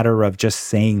it's a matter of just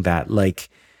saying that. Like,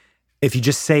 if you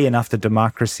just say enough that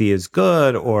democracy is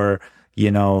good or,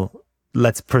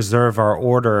 let's preserve our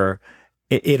order,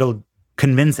 it'll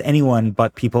convince anyone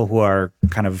but people who are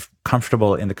kind of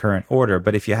comfortable in the current order.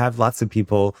 But if you have lots of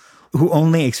people who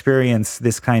only experience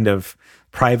this kind of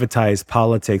privatized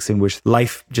politics in which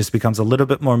life just becomes a little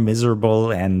bit more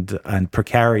miserable and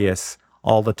precarious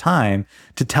all the time,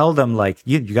 to tell them like,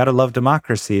 you got to love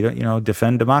democracy,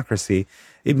 defend democracy,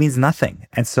 it means nothing.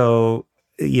 And so,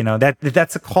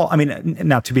 that's a call. I mean,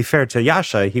 now to be fair to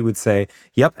Yasha, he would say,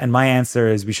 yep. And my answer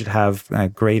is we should have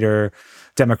greater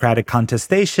democratic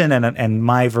contestation. And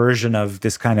my version of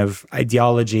this kind of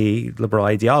ideology, liberal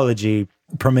ideology,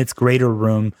 permits greater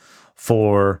room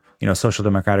for, social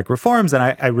democratic reforms. And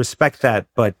I respect that.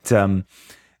 But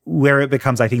where it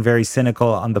becomes, I think, very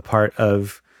cynical on the part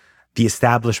of the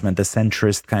establishment, the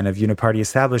centrist kind of uniparty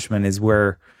establishment, is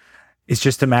where it's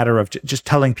just a matter of just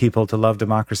telling people to love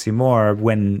democracy more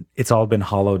when it's all been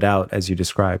hollowed out, as you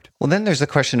described. Well, then there's the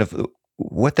question of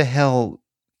what the hell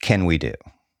can we do?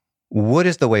 What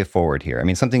is the way forward here? I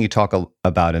mean, something you talk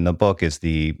about in the book is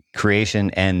the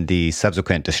creation and the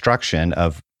subsequent destruction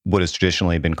of what has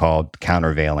traditionally been called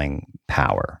countervailing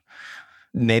power.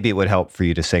 Maybe it would help for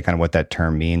you to say kind of what that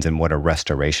term means and what a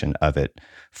restoration of it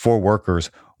for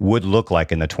workers would look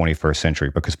like in the 21st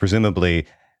century, because presumably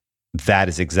that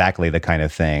is exactly the kind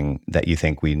of thing that you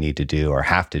think we need to do or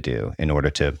have to do in order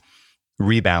to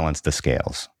rebalance the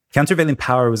scales. Countervailing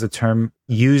power was a term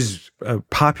used,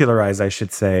 popularized, I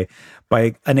should say,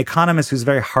 by an economist who's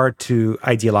very hard to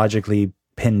ideologically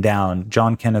pin down,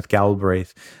 John Kenneth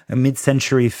Galbraith, a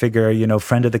mid-century figure,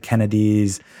 friend of the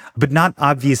Kennedys, but not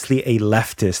obviously a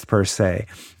leftist per se.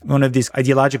 One of these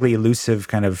ideologically elusive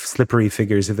kind of slippery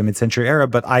figures of the mid-century era,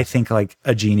 but I think like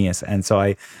a genius. And so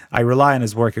I rely on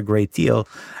his work a great deal.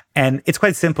 And it's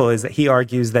quite simple, is that he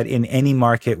argues that in any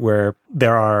market where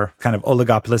there are kind of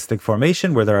oligopolistic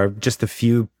formation, where there are just a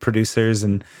few producers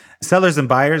and sellers and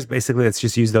buyers, basically, let's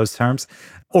just use those terms,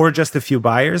 or just a few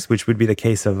buyers, which would be the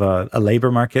case of a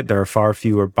labor market. There are far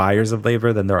fewer buyers of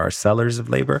labor than there are sellers of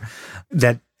labor.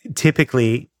 That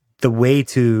typically the way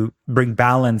to bring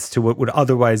balance to what would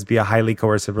otherwise be a highly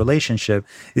coercive relationship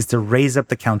is to raise up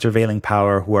the countervailing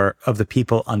power who are of the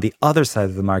people on the other side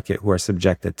of the market who are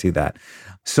subjected to that.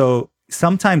 So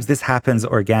sometimes this happens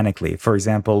organically. For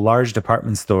example, large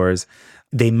department stores,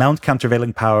 they mount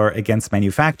countervailing power against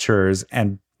manufacturers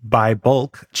and buy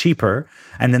bulk cheaper,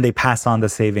 and then they pass on the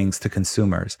savings to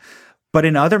consumers. But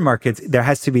in other markets, there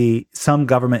has to be some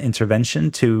government intervention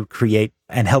to create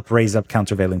and help raise up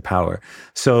countervailing power.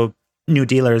 So New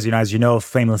Dealers, as you know,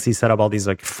 famously set up all these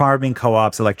like farming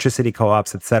co-ops, electricity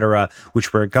co-ops, et cetera,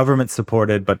 which were government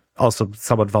supported, but also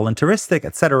somewhat voluntaristic,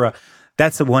 et cetera.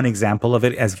 That's one example of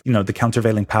it, as the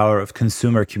countervailing power of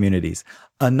consumer communities.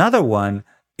 Another one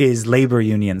is labor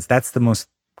unions. That's the most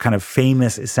kind of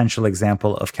famous, essential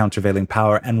example of countervailing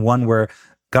power, and one where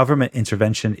government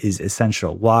intervention is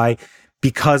essential. Why?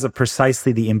 Because of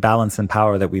precisely the imbalance in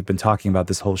power that we've been talking about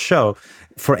this whole show.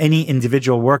 For any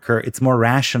individual worker, it's more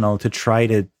rational to try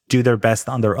to do their best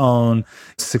on their own,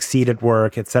 succeed at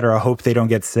work, et cetera, hope they don't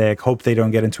get sick, hope they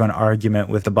don't get into an argument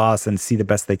with the boss, and see the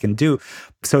best they can do.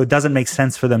 So it doesn't make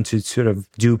sense for them to sort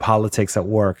of do politics at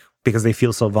work because they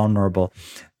feel so vulnerable.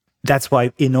 That's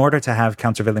why in order to have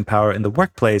countervailing power in the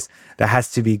workplace, there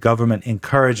has to be government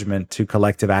encouragement to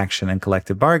collective action and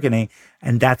collective bargaining.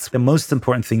 And that's the most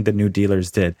important thing the New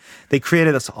Dealers did. They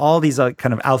created us all these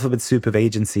kind of alphabet soup of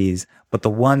agencies, but the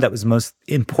one that was most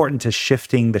important to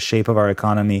shifting the shape of our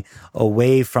economy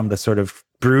away from the sort of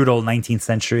brutal 19th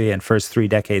century and first 3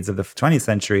 decades of the 20th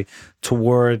century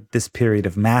toward this period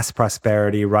of mass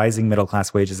prosperity, rising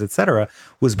middle-class wages, et cetera,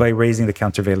 was by raising the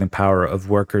countervailing power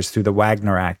of workers through the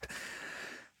Wagner Act.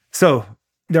 So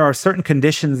there are certain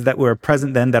conditions that were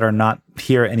present then that are not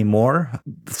here anymore.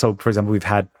 So, for example, we've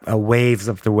had the wave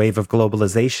of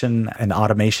globalization and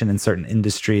automation in certain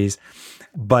industries.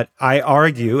 But I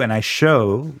argue and I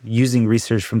show, using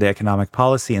research from the Economic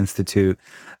Policy Institute,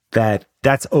 that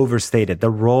that's overstated. The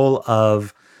role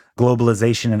of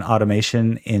globalization and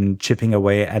automation in chipping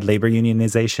away at labor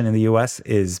unionization in the US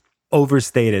is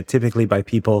overstated, typically by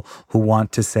people who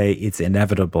want to say it's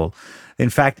inevitable. In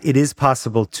fact, it is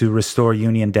possible to restore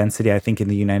union density, I think, in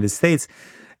the United States,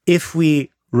 If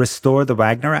we restore the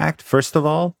Wagner Act, first of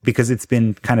all, because it's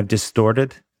been kind of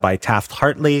distorted by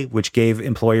Taft-Hartley, which gave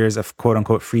employers a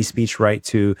quote-unquote free speech right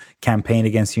to campaign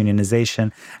against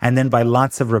unionization, and then by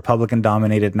lots of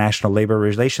Republican-dominated National Labor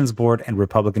Relations Board and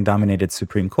Republican-dominated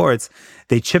Supreme Courts,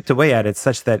 they chipped away at it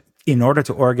such that in order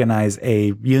to organize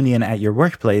a union at your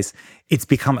workplace, it's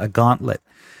become a gauntlet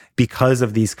because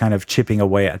of these kind of chipping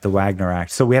away at the Wagner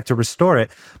Act. So we have to restore it,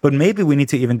 but maybe we need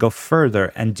to even go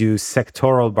further and do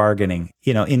sectoral bargaining.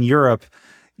 In Europe,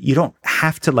 you don't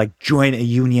have to like join a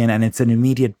union and it's an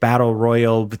immediate battle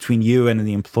royal between you and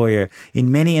the employer.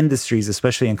 In many industries,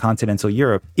 especially in continental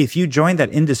Europe, if you join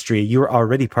that industry, you're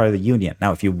already part of the union.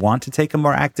 Now, if you want to take a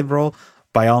more active role,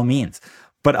 by all means.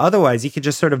 But otherwise, you can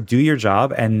just sort of do your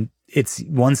job, and it's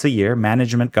once a year,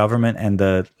 management, government, and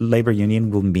the labor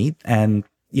union will meet and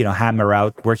hammer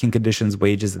out working conditions,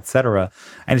 wages, etc.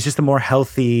 And it's just a more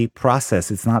healthy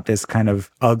process. It's not this kind of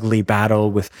ugly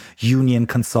battle with union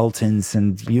consultants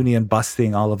and union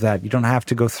busting, all of that. You don't have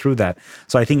to go through that.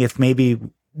 So I think if maybe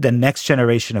the next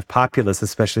generation of populists,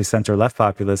 especially center-left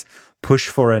populists, push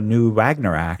for a new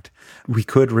Wagner Act, we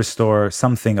could restore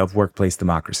something of workplace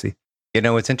democracy.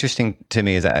 What's interesting to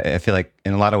me is I feel like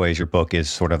in a lot of ways your book is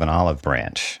sort of an olive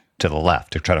branch to the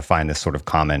left to try to find this sort of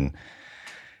common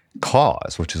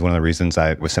cause, which is one of the reasons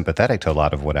I was sympathetic to a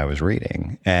lot of what I was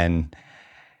reading. And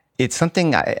it's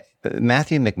something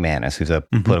Matthew McManus, who's a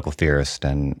political theorist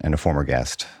and a former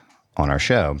guest on our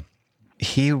show,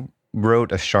 he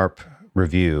wrote a sharp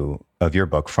review of your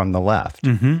book from the left.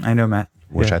 I know, Matt.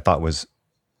 Which I thought was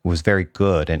very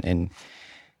good. And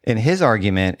his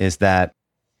argument is that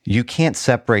you can't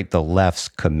separate the left's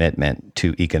commitment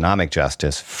to economic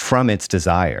justice from its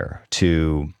desire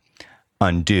to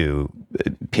undo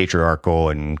patriarchal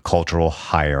and cultural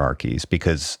hierarchies,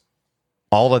 because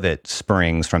all of it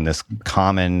springs from this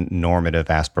common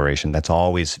normative aspiration that's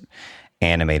always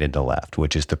animated the left,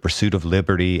 which is the pursuit of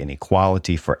liberty and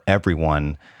equality for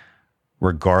everyone,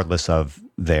 regardless of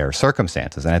their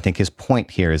circumstances. And I think his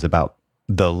point here is about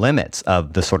the limits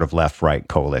of the sort of left-right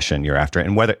coalition you're after,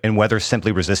 and whether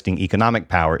simply resisting economic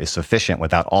power is sufficient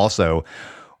without also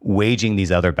waging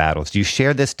these other battles. Do you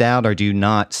share this doubt, or do you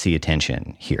not see a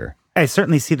tension here? I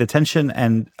certainly see the tension,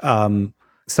 and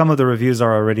some of the reviews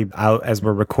are already out as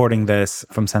we're recording this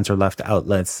from center-left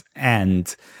outlets.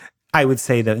 And I would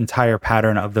say the entire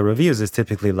pattern of the reviews is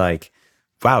typically like,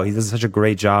 wow, he does such a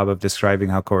great job of describing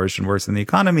how coercion works in the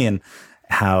economy and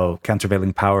how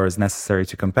countervailing power is necessary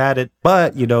to combat it.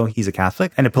 But, he's a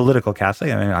Catholic and a political Catholic.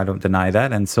 I mean, I don't deny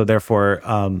that. And so therefore,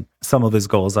 some of his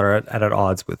goals are at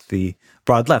odds with the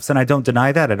broad lefts. And I don't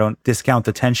deny that. I don't discount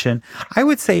the tension. I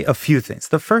would say a few things.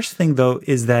 The first thing, though,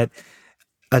 is that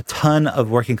a ton of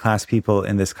working class people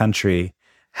in this country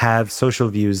have social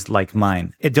views like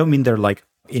mine. It don't mean they're like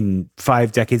in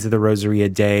 5 decades of the rosary a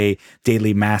day,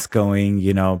 daily mass going,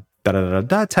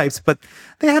 types, but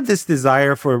they have this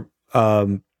desire for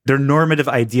their normative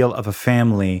ideal of a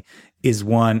family is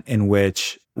one in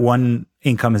which one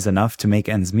income is enough to make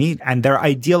ends meet. And their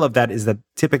ideal of that is that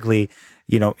typically,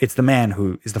 it's the man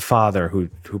who is the father who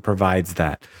provides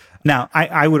that. Now,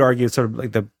 I would argue sort of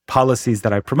like the policies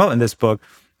that I promote in this book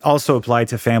also apply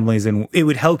to families, and it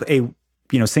would help a,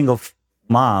 single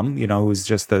mom, who's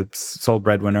just the sole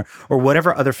breadwinner, or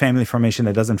whatever other family formation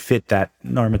that doesn't fit that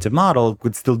normative model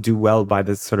would still do well by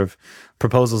the sort of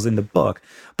proposals in the book.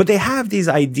 But they have these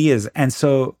ideas. And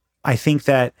so I think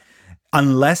that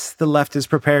unless the left is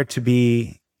prepared to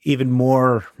be even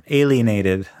more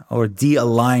alienated, or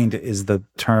de-aligned is the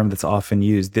term that's often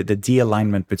used, the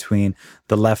de-alignment between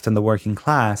the left and the working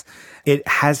class, it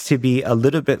has to be a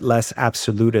little bit less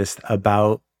absolutist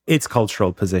about its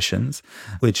cultural positions,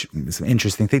 which is an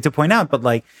interesting thing to point out. But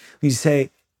like you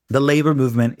say, the labor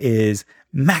movement is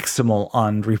maximal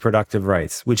on reproductive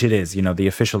rights, which it is, the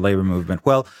official labor movement.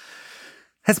 Well,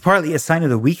 that's partly a sign of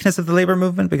the weakness of the labor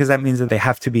movement, because that means that they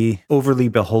have to be overly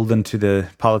beholden to the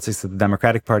politics of the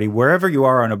Democratic Party. Wherever you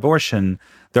are on abortion,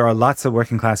 there are lots of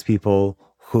working class people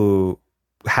who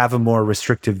have a more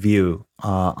restrictive view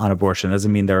on abortion. It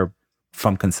doesn't mean they're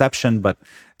from conception, but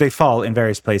they fall in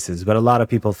various places. But a lot of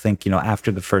people think, after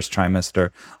the first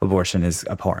trimester, abortion is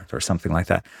abhorrent or something like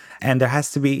that. And there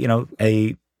has to be,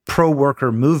 a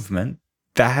pro-worker movement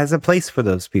that has a place for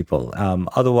those people.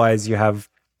 Otherwise, you have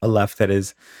a left that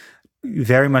is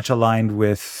very much aligned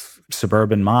with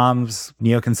suburban moms,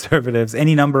 neoconservatives,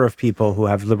 any number of people who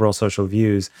have liberal social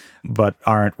views, but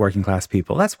aren't working class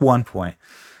people. That's one point.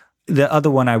 The other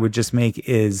one I would just make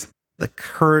is the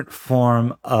current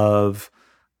form of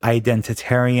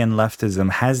identitarian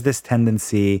leftism has this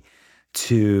tendency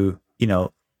to,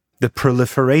 the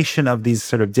proliferation of these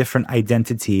sort of different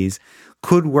identities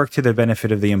could work to the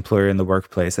benefit of the employer in the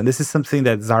workplace. And this is something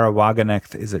that Zara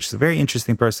Wagenknecht is she's a very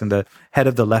interesting person, the head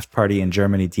of the left party in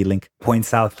Germany, Die Linke,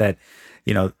 points out that,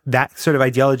 that sort of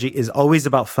ideology is always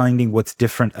about finding what's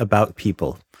different about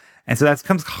people. And so that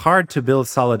becomes hard to build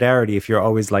solidarity if you're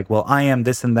always like, well, I am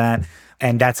this and that.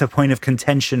 And that's a point of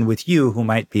contention with you who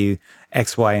might be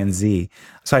X, Y, and Z.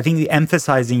 So I think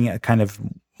emphasizing a kind of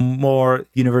more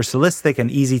universalistic and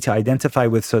easy to identify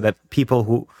with so that people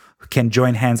who can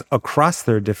join hands across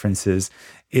their differences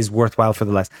is worthwhile for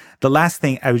the left. The last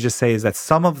thing I would just say is that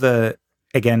some of the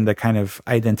kind of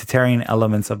identitarian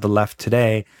elements of the left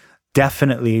today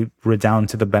definitely redound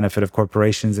to the benefit of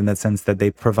corporations in the sense that they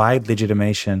provide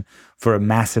legitimation for a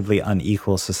massively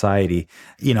unequal society.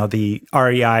 The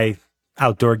REI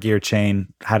outdoor gear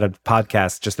chain had a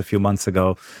podcast just a few months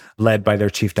ago led by their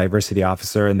chief diversity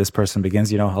officer. And this person begins,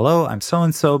 hello, I'm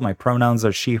so-and-so. My pronouns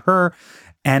are she, her.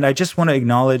 And I just want to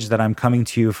acknowledge that I'm coming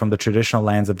to you from the traditional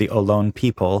lands of the Olone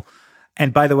people.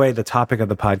 And by the way, the topic of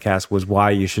the podcast was why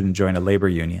you shouldn't join a labor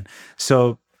union.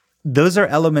 So those are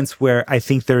elements where I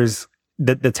think there's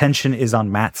the tension is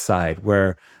on Matt's side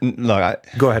where... Look,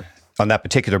 go ahead. On that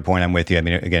particular point, I'm with you. I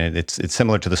mean, again, it's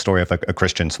similar to the story of a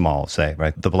Christian Small, say,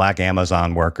 right? The black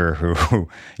Amazon worker who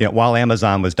while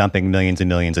Amazon was dumping millions and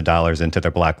millions of dollars into their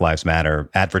Black Lives Matter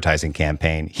advertising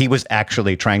campaign, he was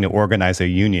actually trying to organize a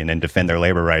union and defend their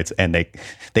labor rights, and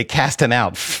they cast him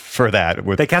out for that.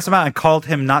 They cast him out and called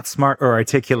him not smart or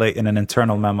articulate in an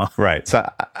internal memo. Right. So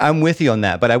I'm with you on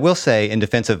that. But I will say, in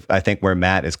defense of, I think, where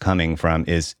Matt is coming from,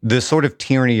 is the sort of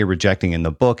tyranny you're rejecting in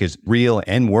the book is real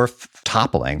and worth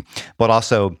toppling. But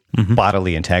also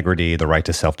bodily integrity, the right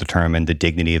to self-determine, the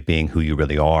dignity of being who you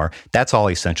really are. That's all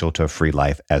essential to a free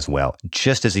life as well.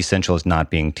 Just as essential as not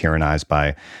being tyrannized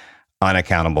by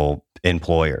unaccountable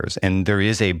employers. And there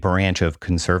is a branch of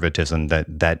conservatism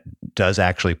that does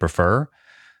actually prefer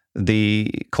the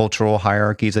cultural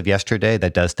hierarchies of yesterday,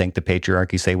 that does think the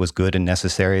patriarchy, say, was good and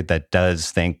necessary, that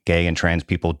does think gay and trans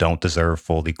people don't deserve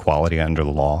full equality under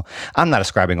the law. I'm not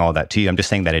ascribing all that to you. I'm just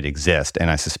saying that it exists.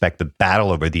 And I suspect the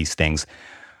battle over these things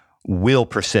will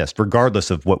persist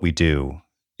regardless of what we do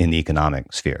in the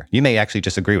economic sphere. You may actually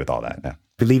disagree with all that. Yeah.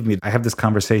 Believe me, I have this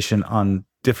conversation on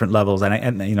different levels, and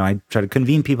I try to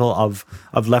convene people of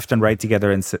left and right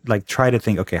together and try to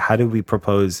think, okay, how do we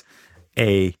propose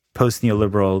a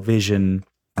post-neoliberal vision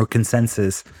or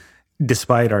consensus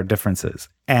despite our differences?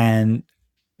 And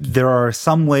there are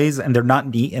some ways, and they're not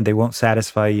neat, and they won't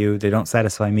satisfy you. They don't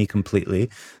satisfy me completely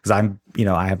because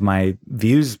I have my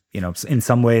views. In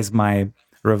some ways, my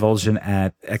revulsion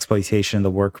at exploitation in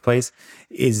the workplace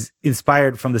is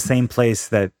inspired from the same place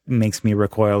that makes me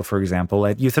recoil, for example,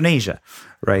 at euthanasia,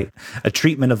 right? A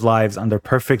treatment of lives under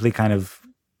perfectly kind of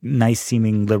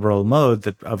nice-seeming liberal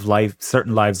mode of life,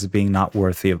 certain lives as being not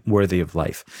worthy of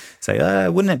life. Say,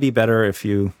 wouldn't it be better if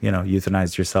you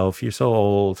euthanized yourself? You're so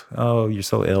old. Oh, you're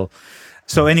so ill.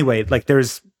 So anyway,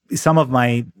 there's some of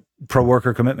my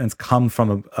pro-worker commitments come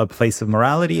from a place of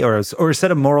morality or a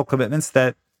set of moral commitments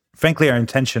that, frankly, are in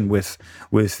tension with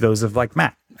those of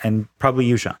Matt and probably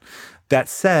you, Sean. That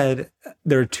said,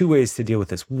 there are two ways to deal with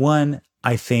this. One,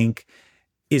 I think,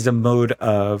 is a mode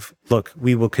of, look,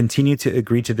 we will continue to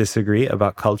agree to disagree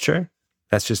about culture.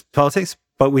 That's just politics,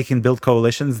 but we can build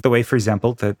coalitions the way, for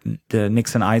example, the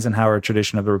Nixon-Eisenhower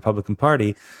tradition of the Republican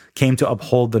Party came to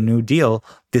uphold the New Deal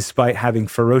despite having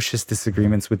ferocious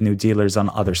disagreements with New Dealers on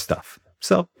other stuff.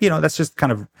 So, that's just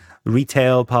kind of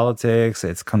retail politics.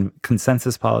 It's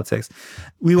consensus politics.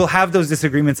 We will have those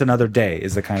disagreements another day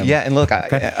is the kind of... Yeah, and look,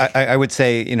 okay. I would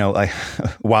say,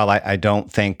 while I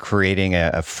don't think creating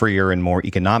a freer and more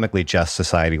economically just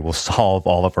society will solve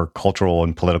all of our cultural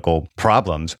and political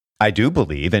problems, I do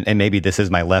believe, and maybe this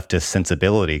is my leftist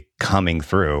sensibility coming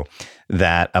through,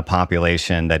 that a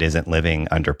population that isn't living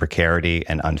under precarity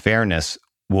and unfairness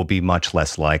will be much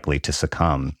less likely to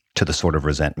succumb to the sort of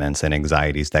resentments and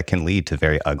anxieties that can lead to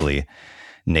very ugly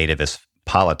nativist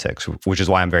politics, which is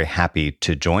why I'm very happy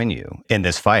to join you in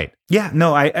this fight. Yeah,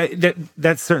 no,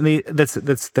 that's certainly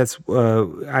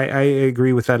I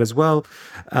agree with that as well.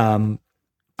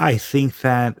 I think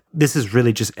that this is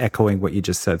really just echoing what you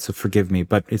just said, so forgive me,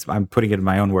 but I'm putting it in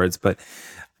my own words. But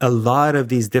a lot of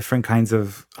these different kinds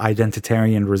of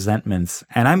identitarian resentments,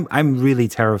 and I'm really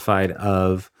terrified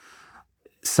of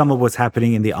some of what's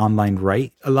happening in the online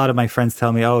right. A lot of my friends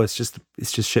tell me, it's just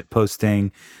shit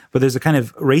posting. But there's a kind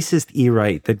of racist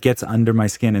e-right that gets under my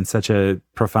skin in such a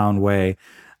profound way.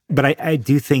 But I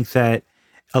do think that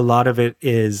a lot of it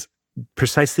is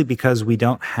precisely because we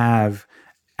don't have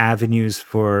avenues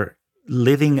for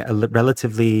living a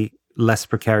relatively less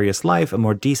precarious life, a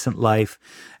more decent life.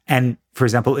 And for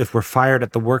example, if we're fired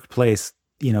at the workplace,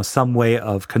 some way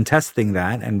of contesting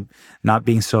that and not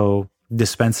being so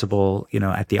dispensable,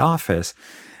 at the office,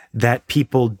 that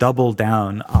people double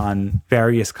down on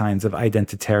various kinds of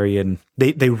identitarian,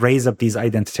 they raise up these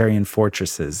identitarian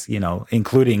fortresses,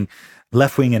 including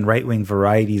left-wing and right-wing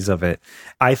varieties of it.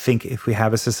 I think if we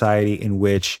have a society in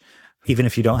which, even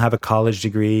if you don't have a college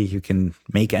degree, you can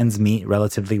make ends meet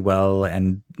relatively well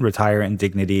and retire in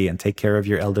dignity and take care of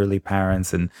your elderly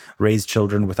parents and raise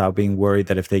children without being worried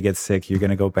that if they get sick, you're going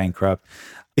to go bankrupt.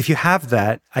 If you have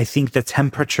that, I think the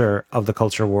temperature of the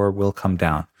culture war will come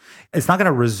down. It's not going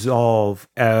to resolve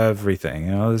everything.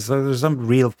 There's some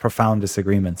real profound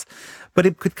disagreements, but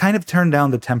it could kind of turn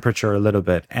down the temperature a little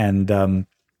bit. And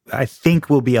I think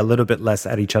we'll be a little bit less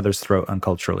at each other's throat on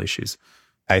cultural issues.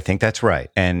 I think that's right.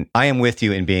 And I am with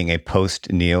you in being a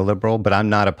post-neoliberal, but I'm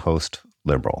not a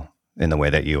post-liberal in the way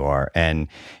that you are. And,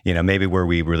 maybe where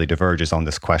we really diverge is on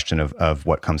this question of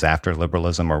what comes after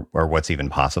liberalism or what's even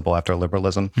possible after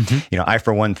liberalism. Mm-hmm. I,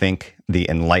 for one, think the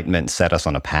Enlightenment set us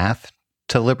on a path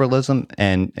to liberalism.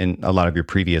 And in a lot of your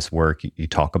previous work, you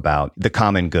talk about the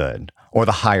common good or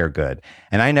the higher good.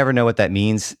 And I never know what that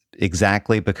means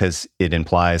exactly, because it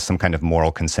implies some kind of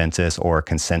moral consensus or a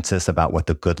consensus about what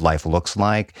the good life looks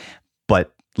like.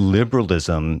 But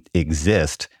liberalism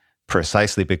exists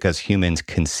precisely because humans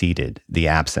conceded the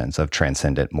absence of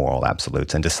transcendent moral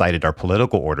absolutes and decided our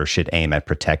political order should aim at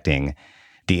protecting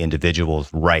the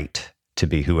individual's right to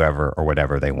be whoever or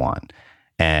whatever they want.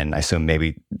 And I assume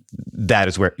maybe that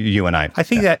is where you and I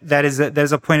think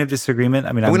there's a point of disagreement.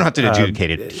 I mean, we don't have to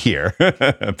adjudicate it here,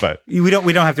 but we don't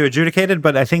have to adjudicate it.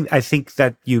 But I think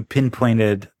that you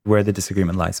pinpointed where the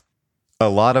disagreement lies. A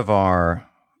lot of our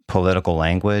political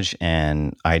language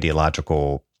and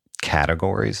ideological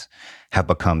categories have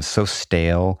become so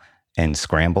stale and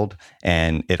scrambled,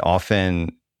 and it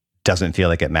often doesn't feel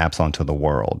like it maps onto the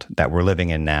world that we're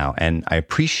living in now. And I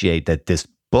appreciate that this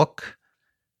book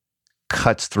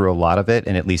cuts through a lot of it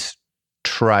and at least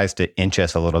tries to inch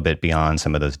us a little bit beyond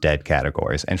some of those dead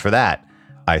categories. And for that,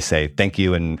 I say thank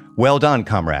you and well done,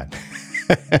 comrade.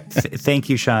 Thank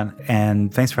you, Sean.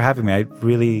 And thanks for having me. I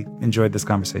really enjoyed this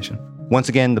conversation. Once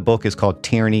again, the book is called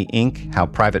Tyranny, Inc., How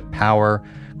Private Power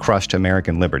Crushed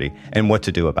American Liberty and What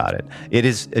to Do About It. It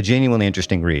is a genuinely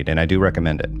interesting read, and I do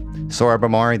recommend it. Sohrab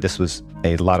Ahmari, this was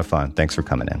a lot of fun. Thanks for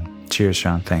coming in. Cheers,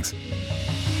 Sean. Thanks.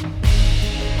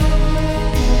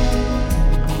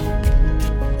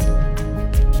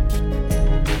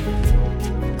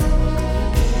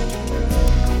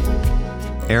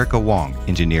 Erica Wong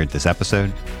engineered this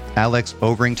episode. Alex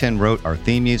Overington wrote our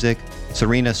theme music.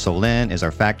 Serena Solin is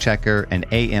our fact checker, and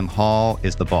A.M. Hall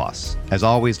is the boss. As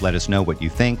always, let us know what you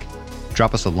think.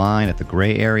 Drop us a line at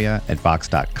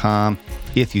thegrayarea@vox.com.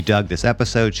 If you dug this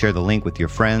episode, share the link with your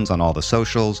friends on all the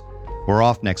socials. We're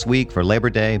off next week for Labor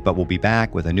Day, but we'll be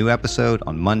back with a new episode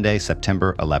on Monday,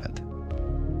 September 11th.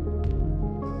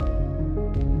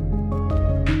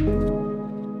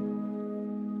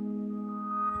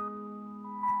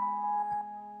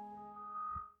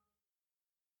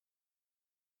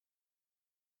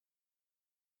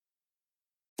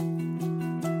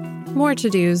 More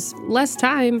to-dos, less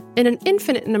time, and an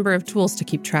infinite number of tools to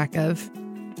keep track of.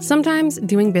 Sometimes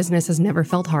doing business has never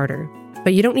felt harder,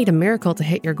 but you don't need a miracle to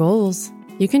hit your goals.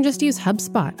 You can just use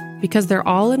HubSpot, because their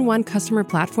all-in-one customer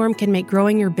platform can make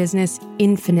growing your business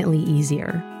infinitely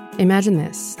easier. Imagine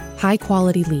this: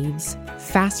 high-quality leads,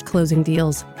 fast closing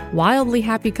deals, wildly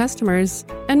happy customers,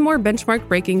 and more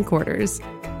benchmark-breaking quarters.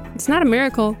 It's not a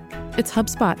miracle, it's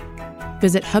HubSpot.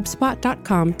 Visit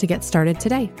HubSpot.com to get started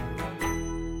today.